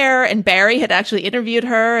with FAIR, and Barry had actually interviewed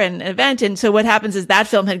her and an event. And so what happens is that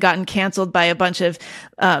film had gotten canceled by a bunch of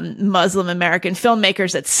Muslim American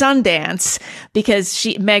filmmakers at Sundance because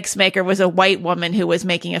Meg Smaker was a white woman who was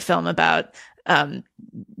making a film about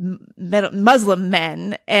Muslim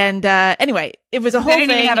men. And anyway, it was a whole thing. They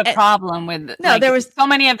didn't even have a problem with there was so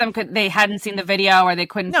many of them they hadn't seen the video or they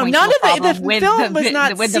couldn't point none to of the film was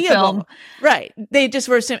not with seeable. The film. Right. They just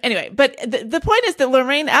were anyway, but the point is that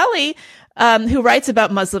Lorraine Ali, who writes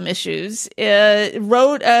about Muslim issues,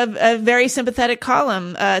 wrote a very sympathetic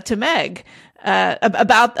column to Meg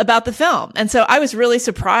about the film. And so I was really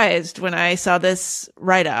surprised when I saw this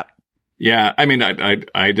write up. Yeah, I mean,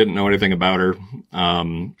 I didn't know anything about her,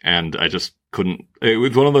 and I just couldn't. It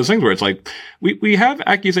was one of those things where it's like we have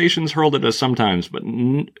accusations hurled at us sometimes, but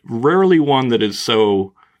rarely one that is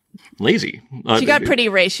so lazy. She got pretty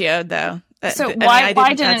ratioed, though. So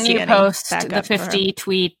why didn't you post the 50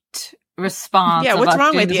 tweet response? Yeah, what's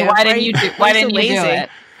wrong with you? Why didn't you do it?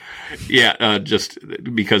 Yeah, just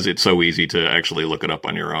because it's so easy to actually look it up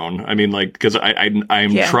on your own. I mean, like, because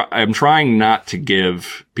I'm trying not to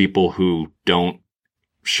give people who don't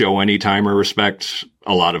show any time or respect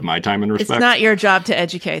a lot of my time and respect. It's not your job to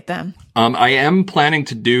educate them. I am planning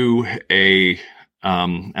to do and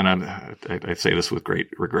I say this with great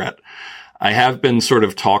regret. I have been sort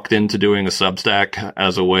of talked into doing a Substack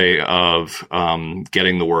as a way of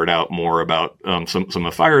getting the word out more about some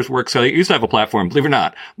of Fire's work. So I used to have a platform, believe it or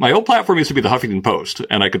not. My old platform used to be the Huffington Post,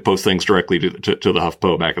 and I could post things directly to the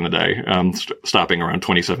HuffPo back in the day, stopping around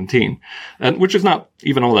 2017, which is not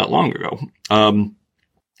even all that long ago. So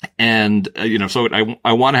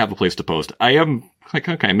I want to have a place to post. I am like,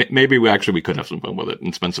 okay, maybe we could have some fun with it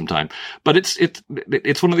and spend some time. But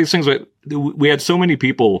it's one of these things that we had so many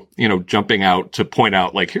people, jumping out to point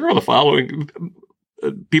out, like, here are the following.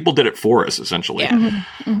 People did it for us, essentially. Yeah.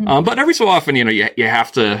 Mm-hmm. Mm-hmm. But every so often, you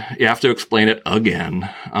have to explain it again.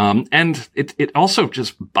 And it also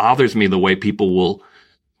just bothers me the way people will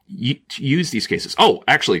use these cases. Oh,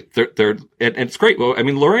 actually, and it's great. Well, I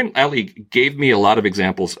mean, Lorraine Alley gave me a lot of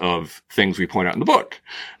examples of things we point out in the book.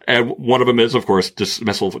 And one of them is, of course,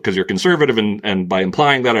 dismissal because you're conservative, and by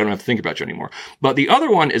implying that, I don't have to think about you anymore. But the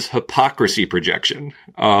other one is hypocrisy projection,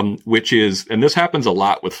 which is, and this happens a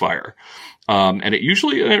lot with Fire. And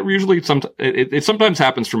it sometimes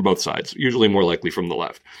happens from both sides, usually more likely from the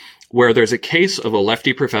left, where there's a case of a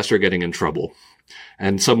lefty professor getting in trouble,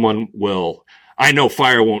 and someone will, I know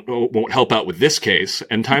Fire won't help out with this case.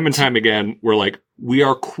 And time again, we're like, we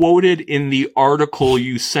are quoted in the article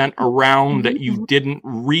you sent around that you didn't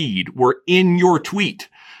read. We're in your tweet.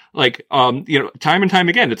 Like, time and time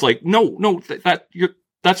again, it's like, no,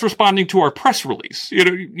 that's responding to our press release.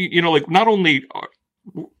 Like, not only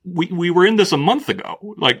we were in this a month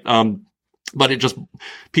ago, like, but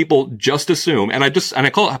people just assume, and I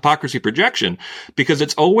call it hypocrisy projection because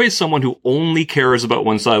it's always someone who only cares about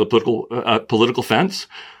one side of the political fence,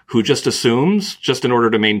 who just assumes, just in order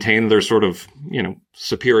to maintain their sort of,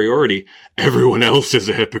 superiority, everyone else is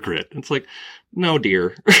a hypocrite. It's like, no,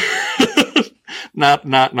 dear. Not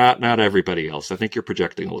everybody else. I think you're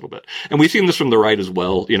projecting a little bit. And we've seen this from the right as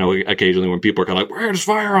well, occasionally when people are kind of like, where's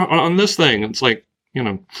Fire on this thing? It's like,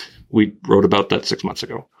 we wrote about that 6 months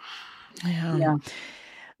ago. Yeah.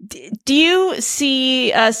 Do you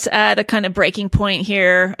see us at a kind of breaking point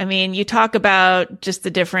here? I mean, you talk about just the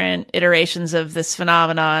different iterations of this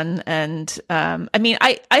phenomenon. And,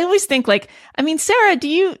 I always think Sarah, do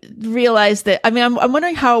you realize that, I'm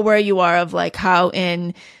wondering how aware you are of like how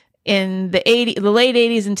in the late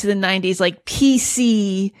 80s into the 90s, like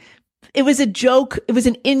PC, it was a joke. It was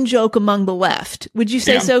an in-joke among the left. Would you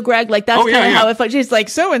say so, Greg? Like, that's kind of how it felt. She's like,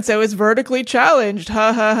 so-and-so is vertically challenged.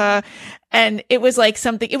 Ha, ha, ha. And it was like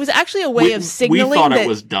something, it was actually a way of signaling. We thought it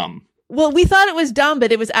was dumb. Well, we thought it was dumb,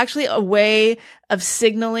 but it was actually a way of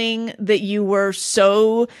signaling that you were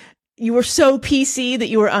so PC that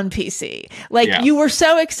you were un-PC. Like, you were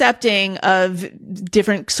so accepting of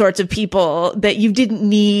different sorts of people that you didn't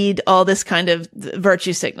need all this kind of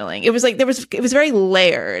virtue signaling. It was like, it was very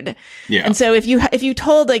layered. Yeah. And so if you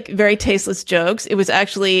told like very tasteless jokes, it was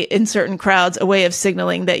actually in certain crowds a way of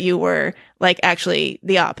signaling that you were like actually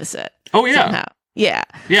the opposite. Oh, yeah. Somehow. Yeah.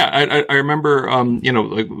 Yeah. I remember,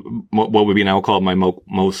 like what would be now called my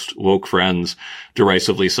most woke friends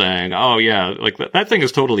derisively saying, oh, yeah, like that thing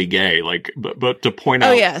is totally gay. Like, but to point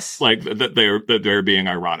out, like that they're being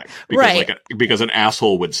ironic because right. Because an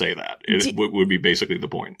asshole would say that would be basically the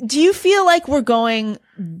point. Do you feel like we're going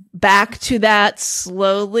back to that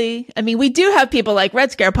slowly? I mean, we do have people like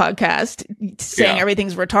Red Scare Podcast saying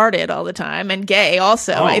everything's retarded all the time and gay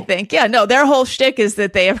also, I think. Yeah, no, their whole shtick is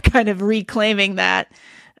that they are kind of reclaiming that.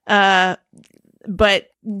 But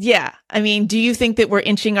yeah, I mean, do you think that we're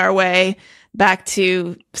inching our way back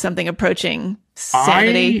to something approaching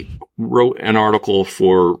sanity? I wrote an article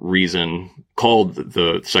for Reason called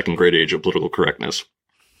The Second Great Age of Political Correctness,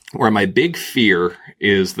 where my big fear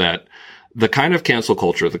is that the kind of cancel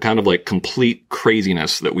culture, the kind of like complete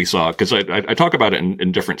craziness that we saw, because I talk about it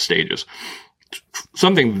in different stages.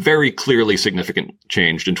 Something very clearly significant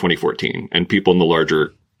changed in 2014, and people in the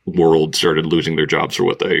larger world started losing their jobs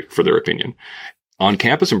for their opinion. On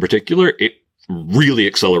campus in particular, it really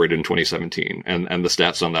accelerated in 2017, and the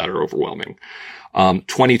stats on that are overwhelming.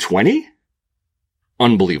 2020,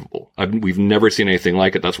 unbelievable. We've never seen anything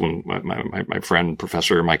like it. That's when my friend,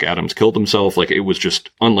 Professor Mike Adams, killed himself. Like, it was just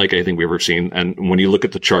unlike anything we've ever seen. And when you look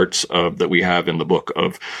at the charts that we have in the book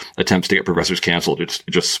of attempts to get professors canceled, it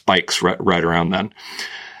just spikes right around then.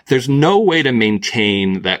 there's no way to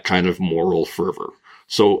maintain that kind of moral fervor.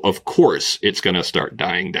 So, of course, it's going to start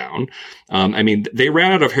dying down. I mean, they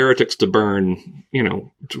ran out of heretics to burn,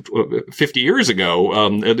 50 years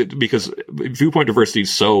ago, because viewpoint diversity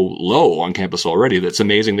is so low on campus already that it's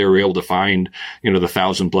amazing they were able to find, the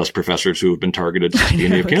 1,000+ professors who have been targeted since the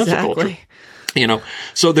beginning of cancel culture.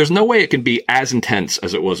 So there's no way it can be as intense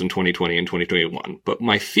as it was in 2020 and 2021. But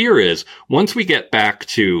my fear is once we get back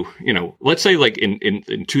to, let's say like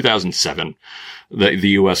in 2007, the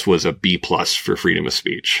U.S. was a B+ for freedom of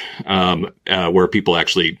speech, where people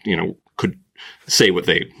actually, could say what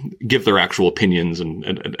they give their actual opinions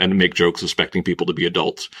and make jokes expecting people to be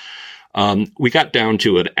adults. We got down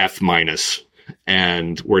to an F-,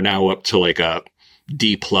 and we're now up to like a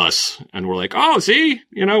D+, and we're like, oh, see,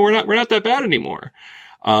 we're not that bad anymore.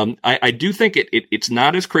 I do think it's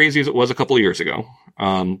not as crazy as it was a couple of years ago.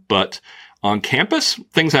 But on campus,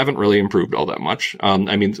 things haven't really improved all that much.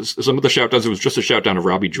 I mean, some of the shoutdowns, it was just a shoutdown of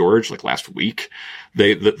Robbie George like last week.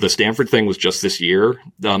 The Stanford thing was just this year.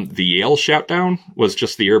 The Yale shoutdown was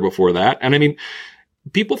just the year before that. And I mean,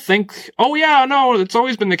 people think, oh yeah, no, it's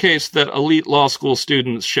always been the case that elite law school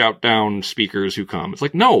students shout down speakers who come. It's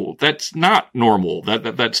like, no, that's not normal.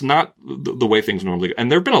 That's not the way things normally go. And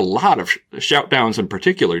there have been a lot of shout downs in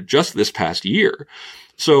particular just this past year.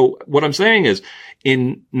 So what I'm saying is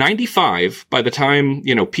in 95, by the time,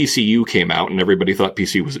 PCU came out and everybody thought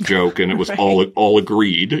PC was a joke and it was right. all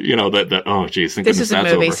agreed, that, oh geez, thank this goodness is a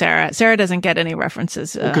movie, over. Sarah. Sarah doesn't get any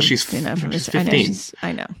references. Because she's 15.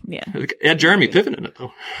 I know. Yeah. It had Jeremy Piven in it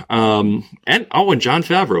though. And Jon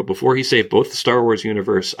Favreau before he saved both the Star Wars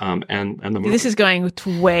universe, and the movie. This is going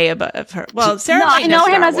way above her. Well, Sarah, I know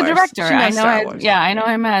him as a Wars. director. I know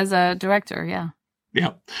him as a director. Yeah.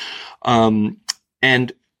 Yeah.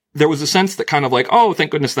 And there was a sense that kind of like, oh,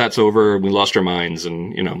 thank goodness that's over. We lost our minds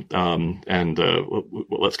and,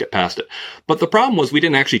 let's get past it. But the problem was we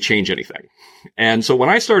didn't actually change anything. And so when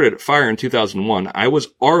I started at FIRE in 2001, I was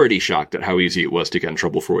already shocked at how easy it was to get in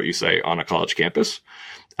trouble for what you say on a college campus.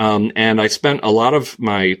 And I spent a lot of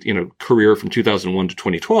my, career from 2001 to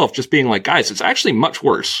 2012 just being like, guys, it's actually much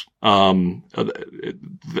worse, than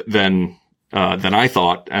I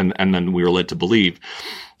thought and then we were led to believe.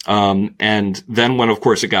 And then when, of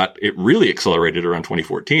course, it really accelerated around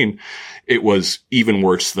 2014, it was even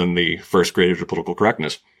worse than the first grade of political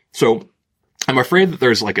correctness. So I'm afraid that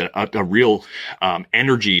there's like a real,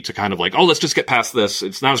 energy to kind of like, oh, let's just get past this.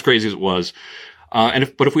 It's not as crazy as it was.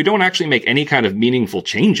 But if we don't actually make any kind of meaningful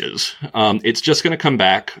changes, it's just going to come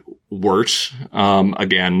back worse,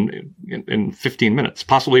 again in 15 minutes,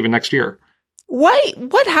 possibly even next year.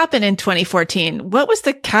 What happened in 2014? What was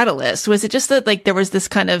the catalyst? Was it just that like there was this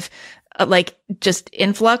kind of just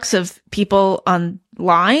influx of people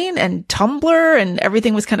online and Tumblr and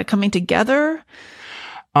everything was kind of coming together?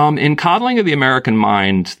 In Coddling of the American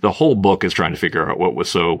Mind, the whole book is trying to figure out what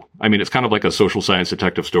was it's kind of like a social science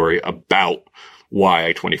detective story about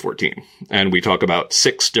why 2014. And we talk about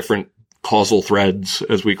 6 different causal threads,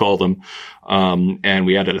 as we call them. And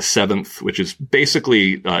we added a 7th, which is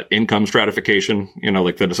basically, income stratification,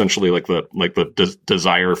 essentially the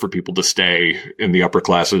desire for people to stay in the upper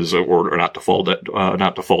classes or not to fall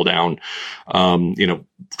down.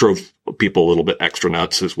 Drove people a little bit extra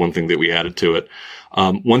nuts is one thing that we added to it.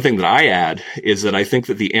 One thing that I add is that I think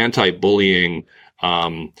that the anti-bullying,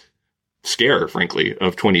 scare, frankly,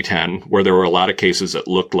 of 2010, where there were a lot of cases that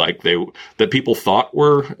looked like that people thought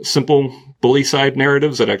were simple bully side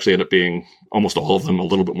narratives that actually ended up being almost all of them a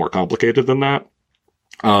little bit more complicated than that,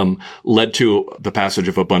 led to the passage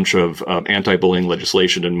of a bunch of anti-bullying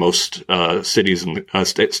legislation in most cities and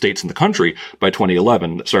states in the country by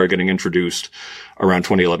 2011 that started getting introduced around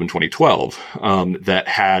 2011, 2012, that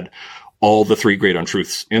had all the 3 great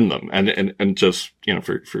untruths in them. And just,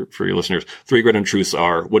 for your listeners, 3 great untruths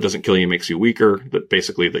are what doesn't kill you makes you weaker,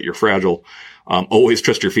 that you're fragile. Always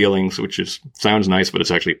trust your feelings, which sounds nice, but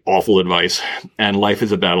it's actually awful advice. And life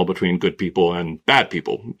is a battle between good people and bad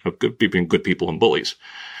people, between good people and bullies.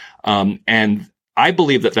 And I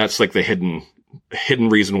believe that that's like the hidden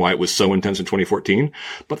reason why it was so intense in 2014.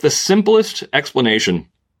 But the simplest explanation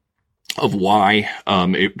of why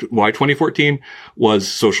 2014 was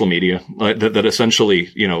social media, that essentially,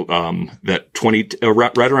 that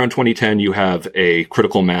right around 2010, you have a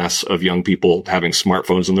critical mass of young people having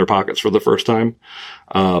smartphones in their pockets for the first time.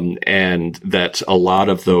 And that a lot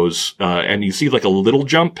of those, and you see like a little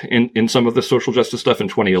jump in some of the social justice stuff in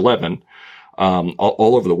 2011.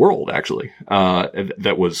 All over the world, actually,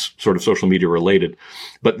 that was sort of social media related.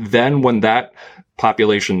 But then when that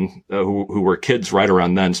population, who were kids right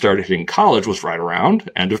around then started hitting college was right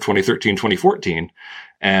around end of 2013, 2014.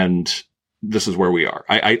 And this is where we are.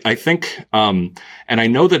 I think, and I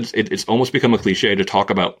know that it's almost become a cliche to talk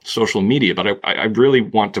about social media, but I really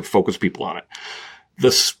want to focus people on it.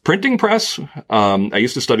 This printing press, I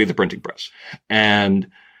used to study the printing press, and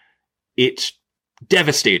it's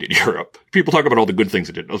devastated Europe. People talk about all the good things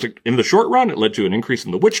it did. I was like, in the short run, it led to an increase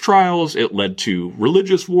in the witch trials. It led to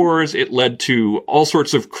religious wars. It led to all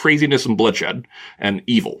sorts of craziness and bloodshed and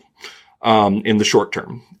evil, in the short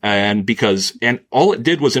term. And all it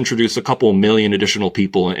did was introduce a couple million additional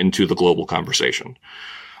people into the global conversation.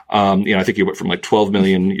 I think you went from like 12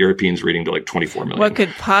 million Europeans reading to like 24 million. What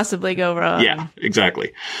could possibly go wrong? Yeah,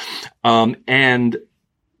 exactly. And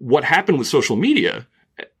what happened with social media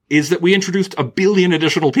is that we introduced a billion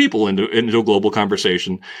additional people into a global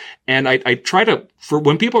conversation. And I try to, for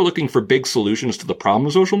when people are looking for big solutions to the problem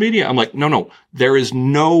of social media, I'm like, no, there is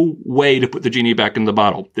no way to put the genie back in the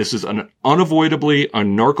bottle. This is an unavoidably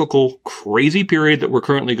anarchical, crazy period that we're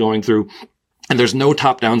currently going through. And there's no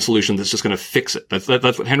top-down solution that's just going to fix it. That's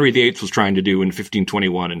what Henry VIII was trying to do in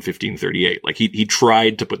 1521 and 1538. Like he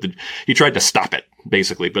tried to stop it,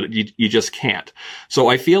 basically, but you just can't. So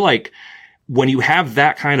I feel like, when you have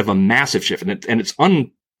that kind of a massive shift,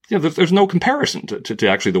 there's no comparison to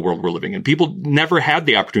actually the world we're living in. People never had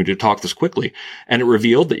the opportunity to talk this quickly, and it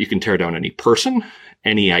revealed that you can tear down any person,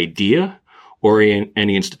 any idea, or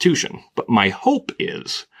any institution. But my hope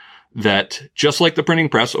is that just like the printing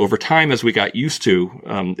press, over time, as we got used to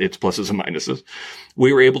its pluses and minuses,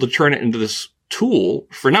 we were able to turn it into this tool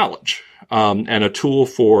for knowledge, and a tool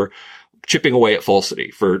for chipping away at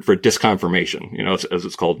falsity, for disconfirmation, as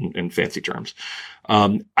it's called in fancy terms.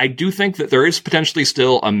 I do think that there is potentially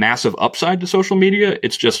still a massive upside to social media.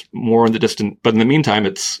 It's just more in the distant, but in the meantime,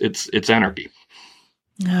 it's anarchy.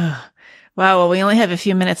 Wow. Well, we only have a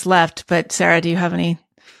few minutes left, but Sarah, do you have any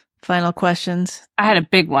final questions? I had a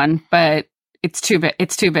big one, but it's too big.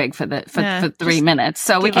 It's too big for 3 minutes.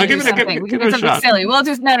 So we can do something. We can do something silly. We'll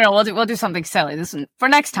do something silly. This one for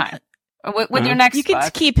next time. With your next you can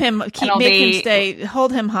book, make him stay,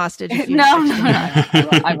 hold him hostage. If you no.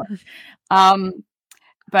 I won't.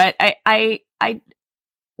 But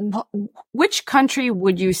which country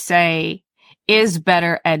would you say is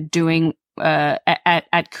better at doing,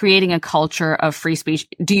 at creating a culture of free speech?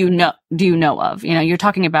 Do you know of? You're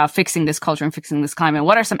talking about fixing this culture and fixing this climate.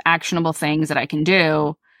 What are some actionable things that I can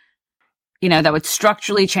do, that would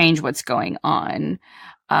structurally change what's going on?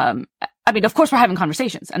 Of course we're having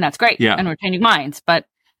conversations, and that's great. Yeah. And we're changing minds. But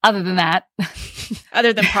other than that,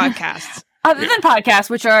 other than podcasts,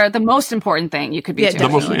 which are the most important thing you could be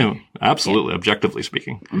doing. Absolutely, objectively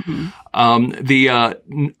speaking.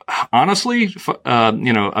 Mm-hmm. Honestly,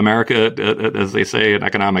 America, as they say in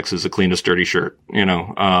economics, is the cleanest dirty shirt.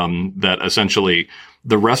 That essentially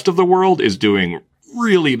the rest of the world is doing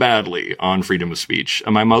really badly on freedom of speech.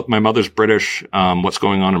 My mother's British. What's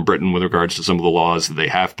going on in Britain with regards to some of the laws that they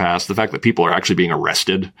have passed, the fact that people are actually being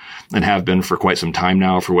arrested and have been for quite some time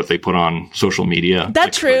now for what they put on social media.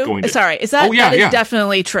 That's true. Sorry. Is that, that is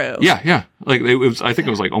definitely true. Yeah. Like I think it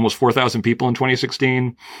was like almost 4,000 people in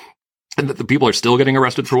 2016. And that the people are still getting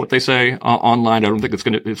arrested for what they say online. I don't think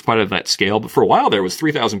it's quite at that scale. But for a while there was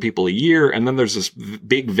 3,000 people a year. And then there's this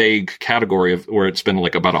big vague category of where it's been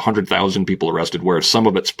like about 100,000 people arrested, where some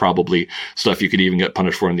of it's probably stuff you could even get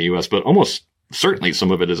punished for in the US, but almost certainly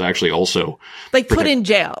some of it is actually also like put in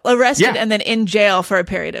jail, arrested and then in jail for a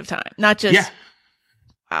period of time, not just. Yeah.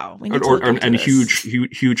 Wow. And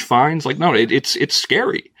huge fines. Like, no, it's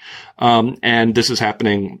scary. And this is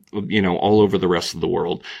happening, all over the rest of the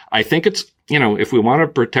world. I think it's, if we want to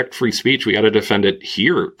protect free speech, we got to defend it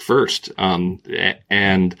here first.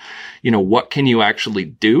 And what can you actually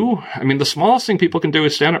do? I mean, the smallest thing people can do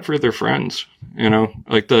is stand up for their friends,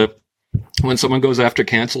 like when someone goes after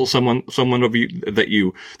cancel someone of you that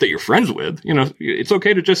you're friends with, it's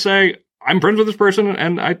okay to just say, I'm friends with this person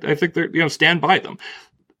and I think they're, stand by them.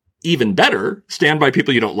 Even better, stand by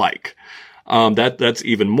people you don't like. That's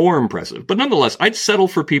even more impressive. But nonetheless, I'd settle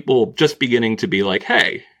for people just beginning to be like,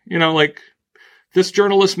 hey, like this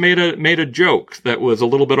journalist made a joke that was a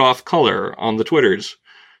little bit off color on the Twitters.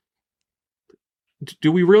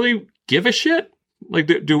 Do we really give a shit? Like,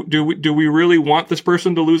 do we really want this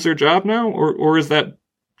person to lose their job now? Or is that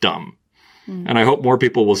dumb? And I hope more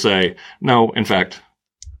people will say, no, in fact,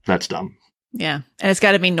 that's dumb. Yeah. And it's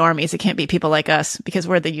got to be normies. It can't be people like us because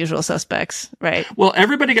we're the usual suspects, right? Well,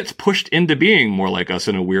 everybody gets pushed into being more like us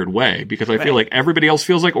in a weird way because I feel like everybody else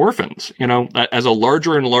feels like orphans, as a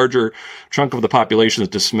larger and larger chunk of the population is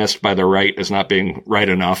dismissed by the right as not being right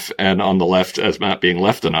enough and on the left as not being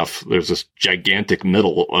left enough. There's this gigantic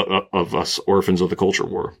middle of us orphans of the culture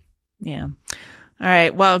war. Yeah. All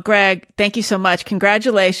right. Well, Greg, thank you so much.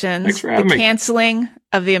 Congratulations. Thanks for having me. Canceling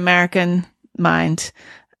of the American mind.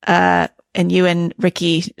 And you and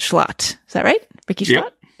Ricky Schlott. Is that right? Ricky Schlott?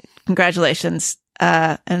 Yep. Congratulations.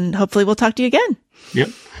 And hopefully we'll talk to you again. Yep.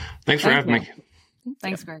 Thanks for having me.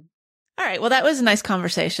 Thanks, Greg. All right. Well, that was a nice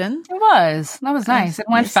conversation. It was. That was nice. It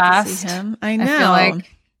went Nice to fast. see him. I know. I feel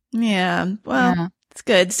like, yeah. Well, it's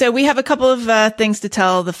good. So we have a couple of things to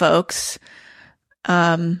tell the folks.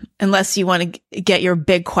 Unless you want to get your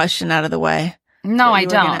big question out of the way. No, I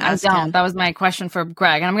don't. Him. That was my question for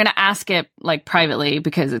Greg. And I'm going to ask it like privately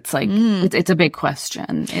because it's like, it's a big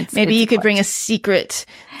question. Maybe you could bring a secret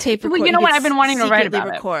tape recorder. Well, you know what? I've been wanting to write about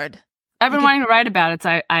it. I've been wanting to write about it.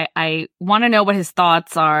 So I want to know what his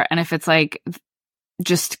thoughts are. And if it's like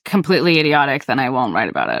just completely idiotic, then I won't write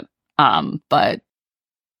about it. But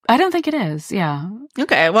I don't think it is. Yeah.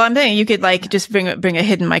 Okay. Well, I'm saying you could like just bring a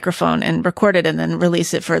hidden microphone and record it and then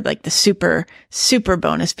release it for like the super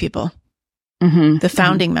bonus people. Mm-hmm. The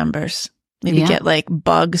founding members. Maybe get like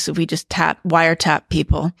bugs if we just wiretap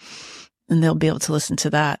people and they'll be able to listen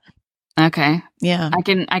to that. Okay. Yeah. I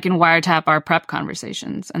can wiretap our prep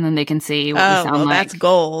conversations and then they can see what we sound like. That's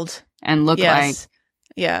gold. And look like.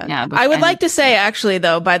 Yeah. I would like to say actually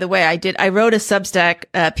though, by the way, I wrote a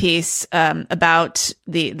Substack piece about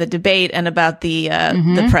the debate and about the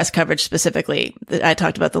press coverage specifically. I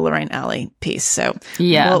talked about the Lorraine Alley piece. So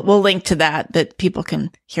we'll link to that people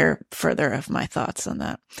can hear further of my thoughts on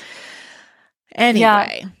that.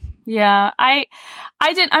 Anyway. Yeah. I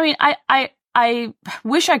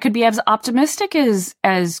wish I could be as optimistic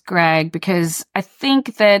as Greg, because I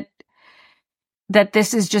think that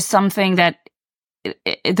this is just something that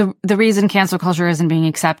the reason cancel culture isn't being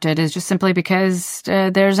accepted is just simply because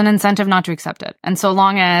there's an incentive not to accept it. And so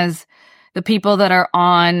long as the people that are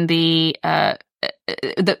on the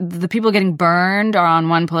people getting burned are on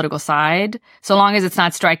one political side, so long as it's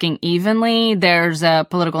not striking evenly, there's a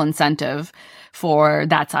political incentive for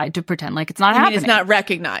that side to pretend like it's not happening. It's not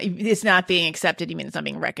recognized. It's not being accepted. You mean it's not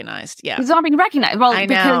being recognized? Yeah, it's not being recognized. Well, I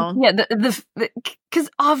know. Because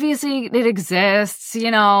obviously it exists,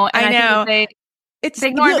 you know. And I know. They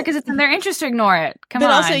ignore it because it's in their interest to ignore it. But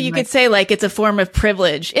also you could say like it's a form of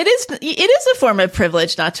privilege. It is a form of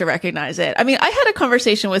privilege not to recognize it. I mean, I had a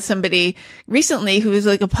conversation with somebody recently who was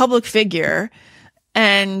like a public figure,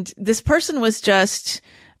 and this person was just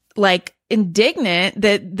like indignant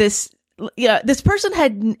that this person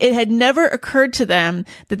had never occurred to them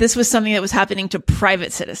that this was something that was happening to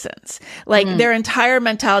private citizens. Like their entire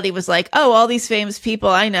mentality was like, oh, all these famous people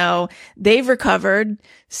I know, they've recovered,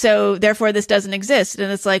 so therefore this doesn't exist.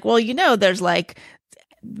 And it's like, well, you know, there's like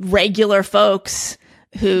regular folks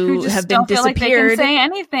who have been disappeared. Like they can say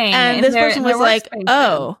anything. And this person was like,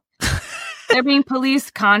 oh. They're being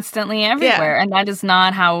policed constantly everywhere. Yeah. And that is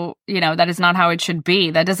not how, that is not how it should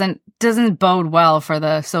be. That doesn't bode well for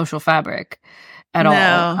the social fabric at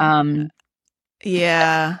all.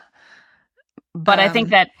 Yeah. But I think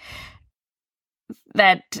that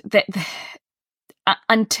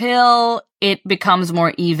until it becomes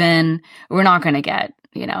more even, we're not going to get,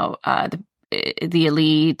 the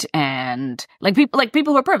elite and people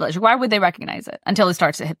who are privileged. Why would they recognize it until it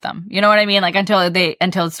starts to hit them? You know what I mean? Like until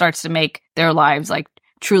it starts to make their lives like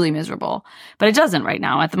truly miserable. But it doesn't right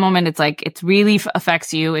now. At the moment, it's like it really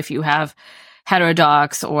affects you if you have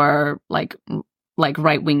heterodox or like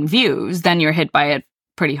right-wing views. Then you're hit by it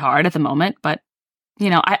pretty hard at the moment. But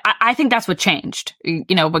I think that's what changed.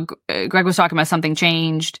 But Greg was talking about something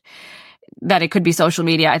changed. That it could be social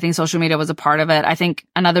media. I think social media was a part of it. I think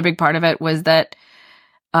another big part of it was that,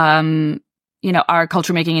 our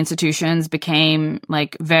culture making institutions became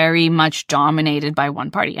like very much dominated by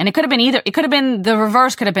one party. And it could have been the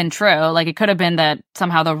reverse could have been true. Like it could have been that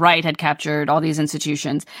somehow the right had captured all these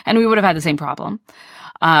institutions and we would have had the same problem.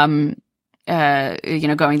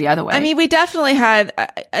 Going the other way. I mean, we definitely had,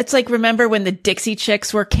 it's like, remember when the Dixie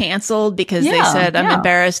Chicks were canceled because they said, I'm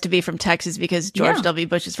embarrassed to be from Texas because George W.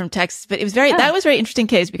 Bush is from Texas. But it was that was a very interesting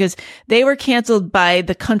case because they were canceled by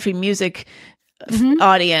the country music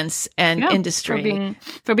audience and industry.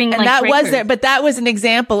 For being and that was there, but that was an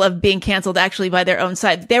example of being canceled actually by their own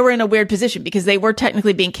side. They were in a weird position because they were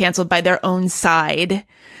technically being canceled by their own side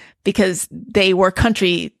because they were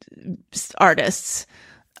country artists.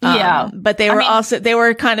 But they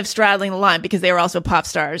were kind of straddling the line because they were also pop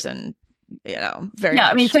stars and, very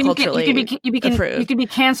much culturally approved. You could be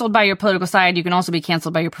canceled by your political side. You can also be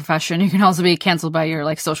canceled by your profession. You can also be canceled by your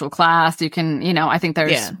like social class. You can, I think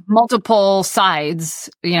there's multiple sides,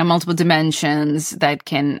 multiple dimensions that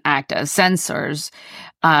can act as censors.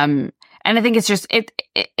 And I think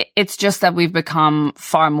it's just that we've become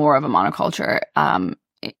far more of a monoculture.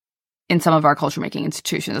 in some of our culture making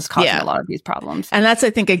institutions is causing a lot of these problems. And that's, I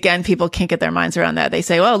think, again, people can't get their minds around that. They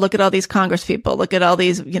say, well, look at all these Congress people. Look at all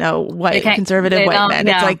these, white, conservative white men.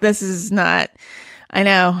 Yeah. It's like, this is not, I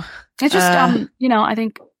know. It's just, I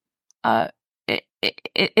think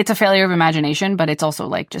it's a failure of imagination, but it's also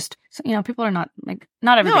like just, people are not everybody.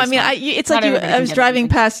 No, I mean, it's like I was driving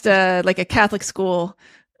past like a Catholic school,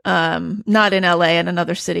 not in LA, in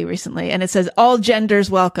another city recently, and it says all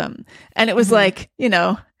genders welcome. And it was like,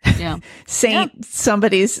 Saint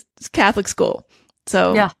somebody's Catholic school.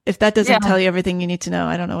 So if that doesn't tell you everything you need to know,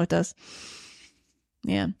 I don't know what does.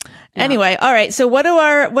 Yeah. Anyway, all right. So what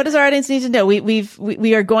does our audience need to know?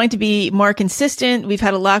 We are going to be more consistent. We've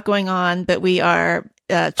had a lot going on, but we are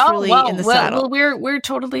truly in the saddle. Well,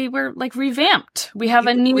 we're like revamped. We have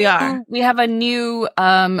a new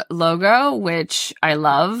logo, which I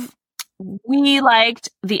love. We liked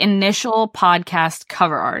the initial podcast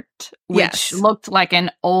cover art, which looked like an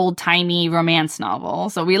old-timey romance novel.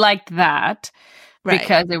 So we liked that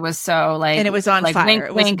because it was so like, and it was on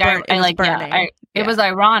fire. Wink, burning. It was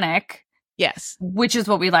ironic. Yes. Which is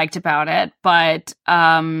what we liked about it. But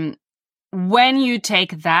when you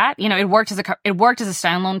take that, it worked as a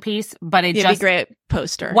standalone piece, but it'd be a great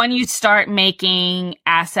poster. When you start making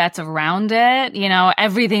assets around it,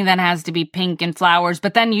 everything then has to be pink and flowers,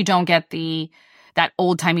 but then you don't get that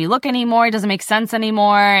old timey look anymore. It doesn't make sense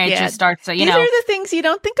anymore. It just starts to, These are the things you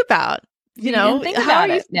don't think about.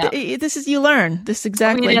 This is, you learn this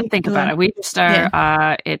exactly. We didn't think about it. We just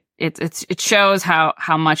are, it shows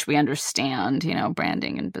how much we understand,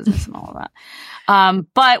 branding and business and all of that.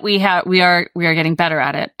 But we are getting better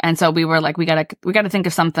at it. And so we were like, we gotta think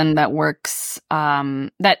of something that works,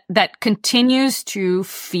 that continues to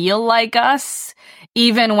feel like us,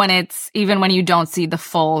 even when you don't see the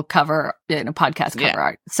full cover, podcast cover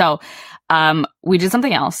art. So, we did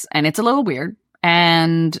something else, and it's a little weird,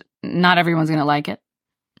 and not everyone's going to like it.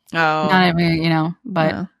 Oh, not every,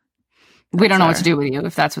 but we don't know what to do with you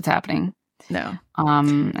if that's what's happening. No.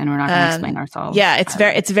 And we're not going to explain ourselves. Yeah,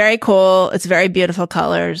 it's very cool. It's very beautiful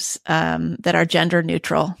colors, that are gender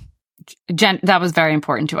neutral. That was very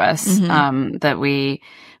important to us. That we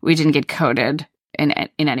didn't get coded in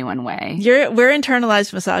any one way. We're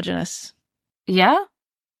internalized misogynists. Yeah.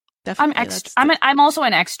 Definitely. I'm also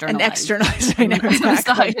an externalizer. An externalizer. I know,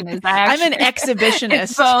 exactly. I'm an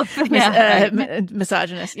exhibitionist. Both.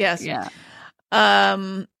 Misogynist. Yes. Yeah.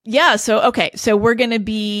 So we're going to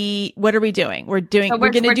be, what are we doing? We're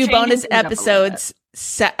going to do bonus episodes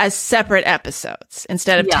as separate episodes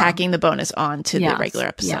instead of tacking the bonus on to the regular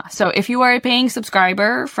episode. Yeah. So if you are a paying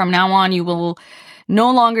subscriber, from now on, you will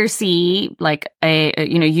no longer see like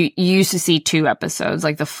you used to see 2 episodes,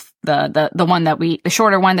 like the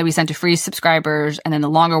shorter one that we sent to free subscribers, and then the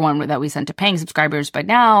longer one that we sent to paying subscribers. But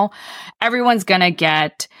now everyone's going to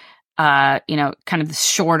get, kind of the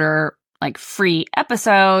shorter, like free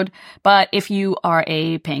episode. But if you are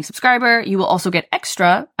a paying subscriber, you will also get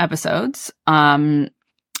extra episodes, 2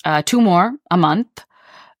 more a month,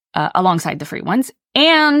 alongside the free ones.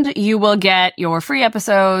 And you will get your free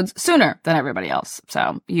episodes sooner than everybody else.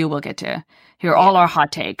 So you will get to hear all our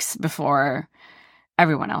hot takes before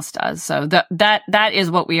everyone else does. So that is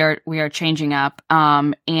what we are changing up.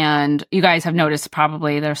 And you guys have noticed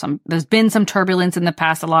probably there's been some turbulence in the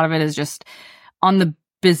past. A lot of it is just on the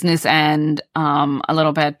business end, a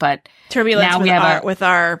little bit, but turbulence with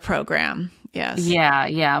our program. Yes.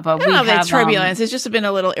 Yeah. But we have turbulence. It's just been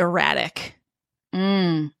a little erratic.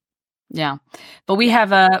 Yeah. But we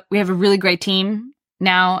have a really great team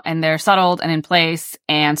now, and they're settled and in place.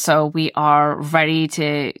 And so we are ready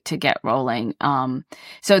to get rolling.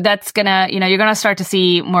 So that's gonna, you're gonna start to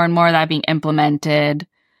see more and more of that being implemented,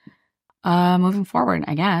 moving forward,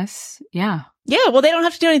 I guess. Yeah. Yeah. Well, they don't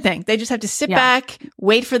have to do anything. They just have to sit back,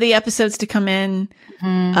 wait for the episodes to come in,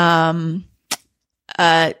 join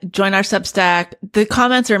our Substack. The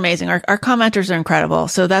comments are amazing. Our commenters are incredible.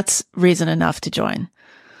 So that's reason enough to join.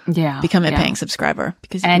 Yeah. Become a paying subscriber.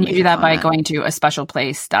 And you do that by going to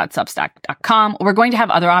aspecialplace.substack.com. We're going to have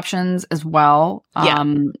other options as well.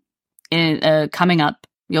 Coming up,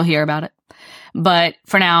 you'll hear about it. But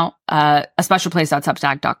for now,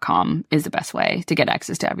 aspecialplace.substack.com is the best way to get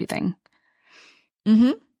access to everything.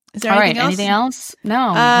 Mm-hmm. Is there anything else?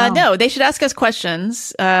 No. No, they should ask us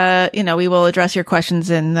questions. We will address your questions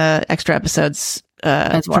in the extra episodes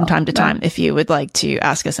from time to time if you would like to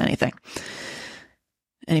ask us anything.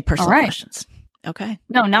 Any personal questions? Okay.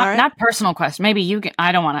 No, not personal questions. Maybe you can.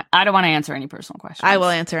 I don't want to answer any personal questions. I will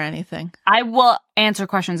answer anything. I will answer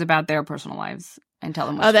questions about their personal lives and tell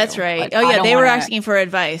them what to do. That's right. They were asking for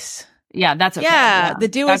advice. Yeah, that's okay. Yeah, the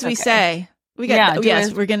do as we say. We got.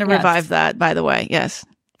 We're going to revive that. By the way, yes.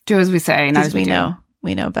 Do as we say, not as we do.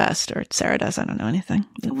 We know best, or Sarah does. I don't know anything.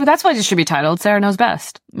 Well, that's why it should be titled Sarah Knows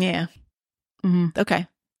Best. Yeah. Mm-hmm. Okay.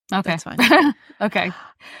 That's fine. Okay.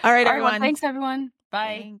 All right, everyone. everyone. Thanks, everyone.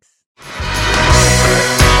 Bye. Thanks.